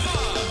mine.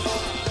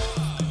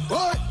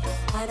 What?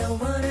 I don't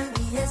wanna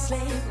be a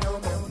slave no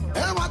more.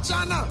 Hey, watch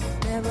out now.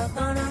 Never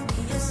gonna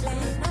be a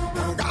slave no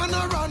more. I'm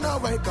gonna run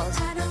away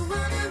cause I don't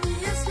wanna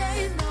be a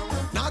slave no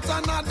more. Not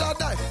another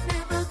day.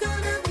 Never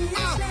gonna be a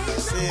slave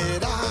no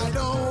said more. I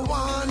don't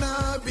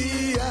wanna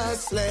be a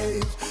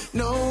slave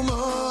no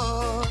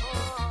more.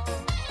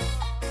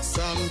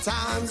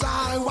 Sometimes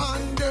I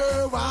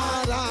wonder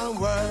what I'm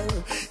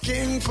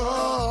working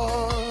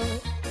for.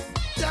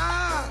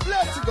 Yeah,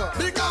 let's go.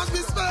 Because we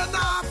spend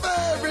off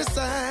every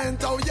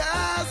cent, oh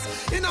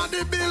yes, in all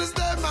the bills,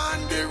 them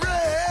and the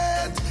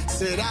rent.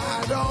 Said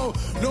I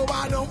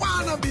don't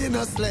wanna be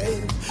no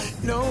slave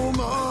no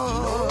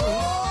more.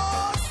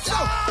 So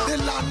the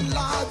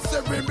landlord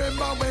said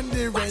remember when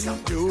the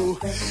rent due,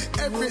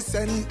 every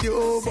cent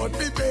due, but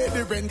we pay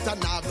the rent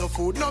and have no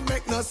food, no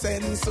make no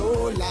sense,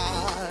 oh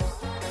Lord,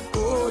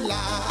 oh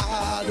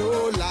Lord,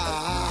 oh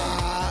Lord.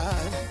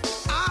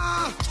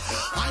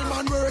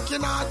 I'm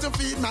working hard to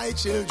feed my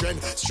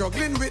children,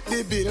 struggling with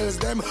the bills,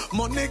 them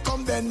money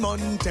come then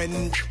month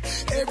end,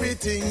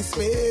 everything's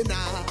paying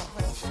off.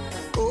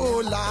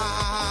 Oh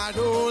Lord,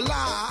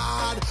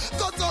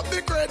 cut up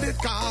the credit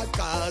card,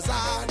 cause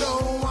I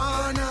don't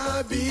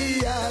wanna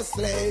be a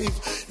slave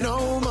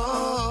no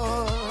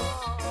more.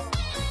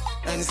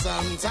 And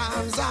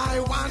sometimes I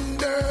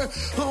wonder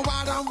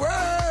what I'm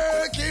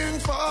working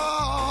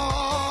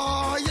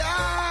for,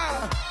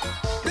 yeah.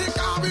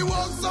 Because we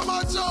work so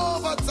much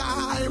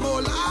overtime, oh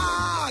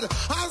Lord,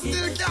 I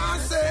still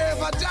can't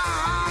save a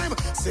dime.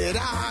 Said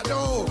I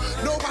don't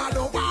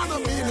wanna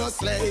be no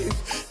slave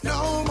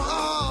no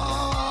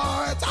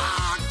more.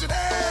 Talk to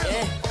them.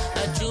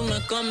 Yeah, a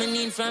tumor coming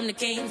in from the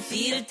cane,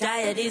 feel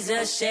tired is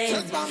a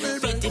shame.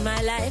 Faith in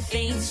my life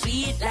ain't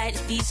sweet like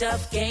this piece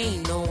of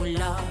cane, no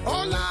Lord.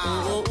 Oh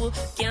Lord, oh,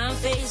 can't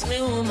face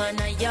me woman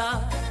a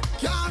yard.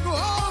 Can't go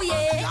oh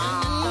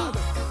yeah.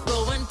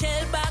 Go and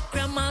tell back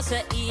grandma so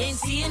he ain't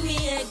seeing me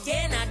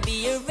again. I'd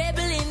be a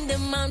rebel in the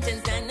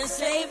mountains and a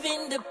slave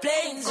in the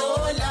plains,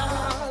 oh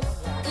Lord.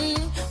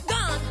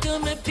 Gone to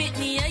me, pit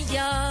me a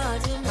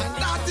yard. And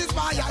that is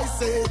why I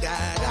say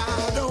that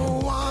I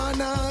don't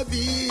wanna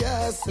be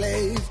a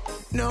slave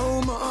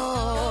no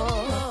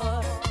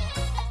more.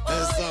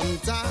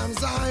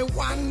 Sometimes I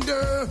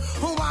wonder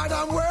what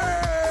I'm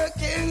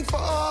working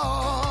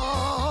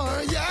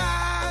for.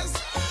 Yes,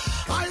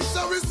 I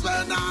so we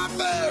spend off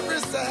every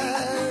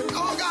cent.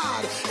 Oh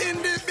God, in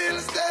the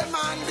bills, them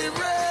and the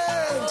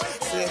rent.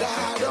 Said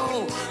I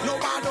don't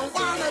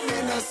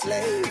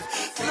slave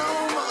no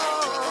more.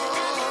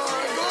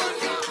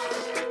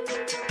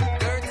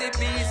 30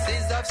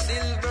 pieces of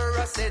silver,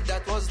 I said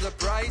that was the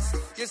price.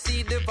 You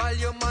see the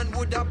value man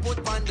would have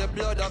put on the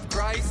blood of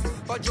Christ.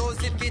 For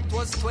Joseph it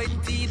was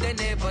 20, they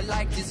never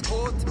liked his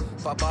coat.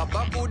 For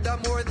Baba Buddha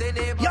more than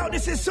ever. Yo,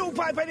 this is Soul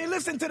Vibe and you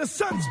listen to the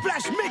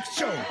Sunsplash Mix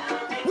Show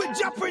with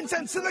Ja Prince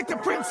and Selector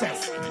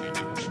Princess.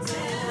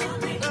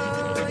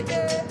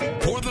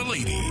 For the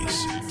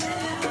ladies,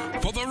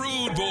 for the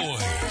rude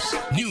boys,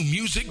 new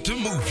music to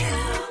move you.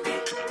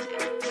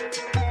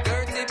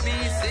 30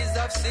 pieces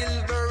of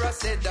silver, I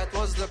said that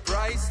was the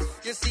price.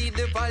 You see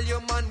the value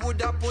man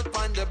would have put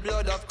on the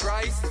blood of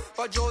Christ.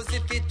 For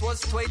Joseph it was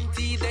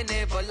 20, they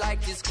never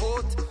liked his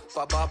coat.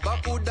 For Baba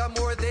Buddha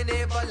more than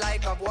ever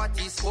like of what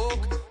he spoke.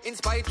 In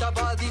spite of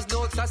all these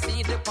notes, I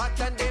see the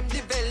pattern them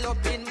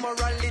developing.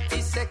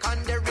 Morality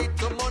secondary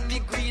to money,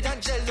 greed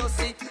and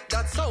jealousy.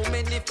 That's how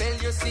many fail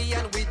you see.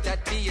 And with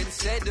that being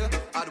said,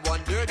 I'd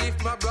wondered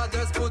if my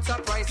brothers put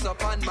a price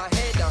upon my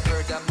head. I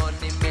heard that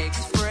money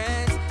makes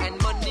friends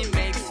and money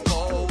makes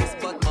foes,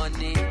 but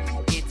money,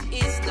 it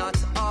is not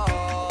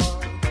all.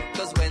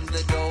 Cause when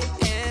the dough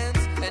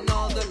ends and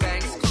all the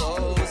banks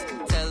close,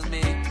 tell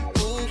me,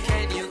 who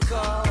can you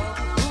call?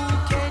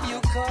 Who can you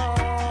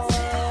call?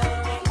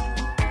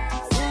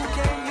 Who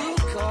can you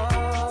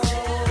call?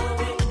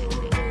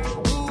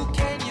 Who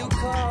can you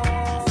call?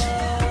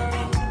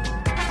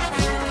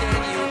 Who can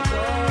you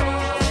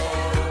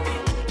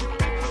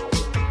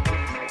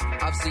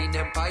call? I've seen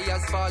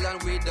empires fall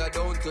and wither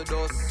down to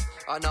dust.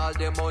 And all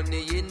the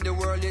money in the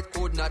world, it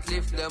could not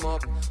lift them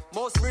up.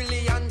 Most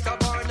brilliant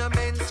of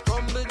ornaments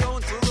crumble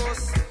down to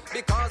rust.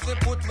 Because we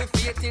put we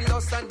faith in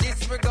lust and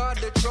disregard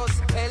the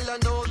trust. Hell, I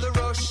know the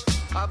rush.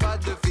 I've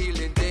had the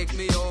feeling take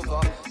me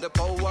over. The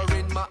power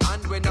in my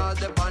hand when all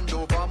the band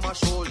over my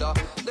shoulder.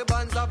 The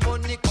bands of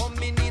money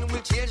coming in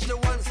will change the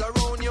ones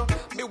around you.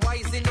 Be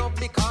wise enough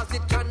because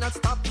it cannot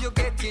stop you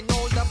getting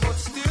older. But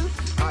still,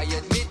 I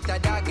admit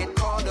that I get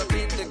caught up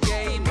in the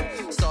game.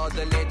 Saw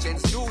the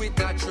legends do it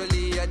naturally.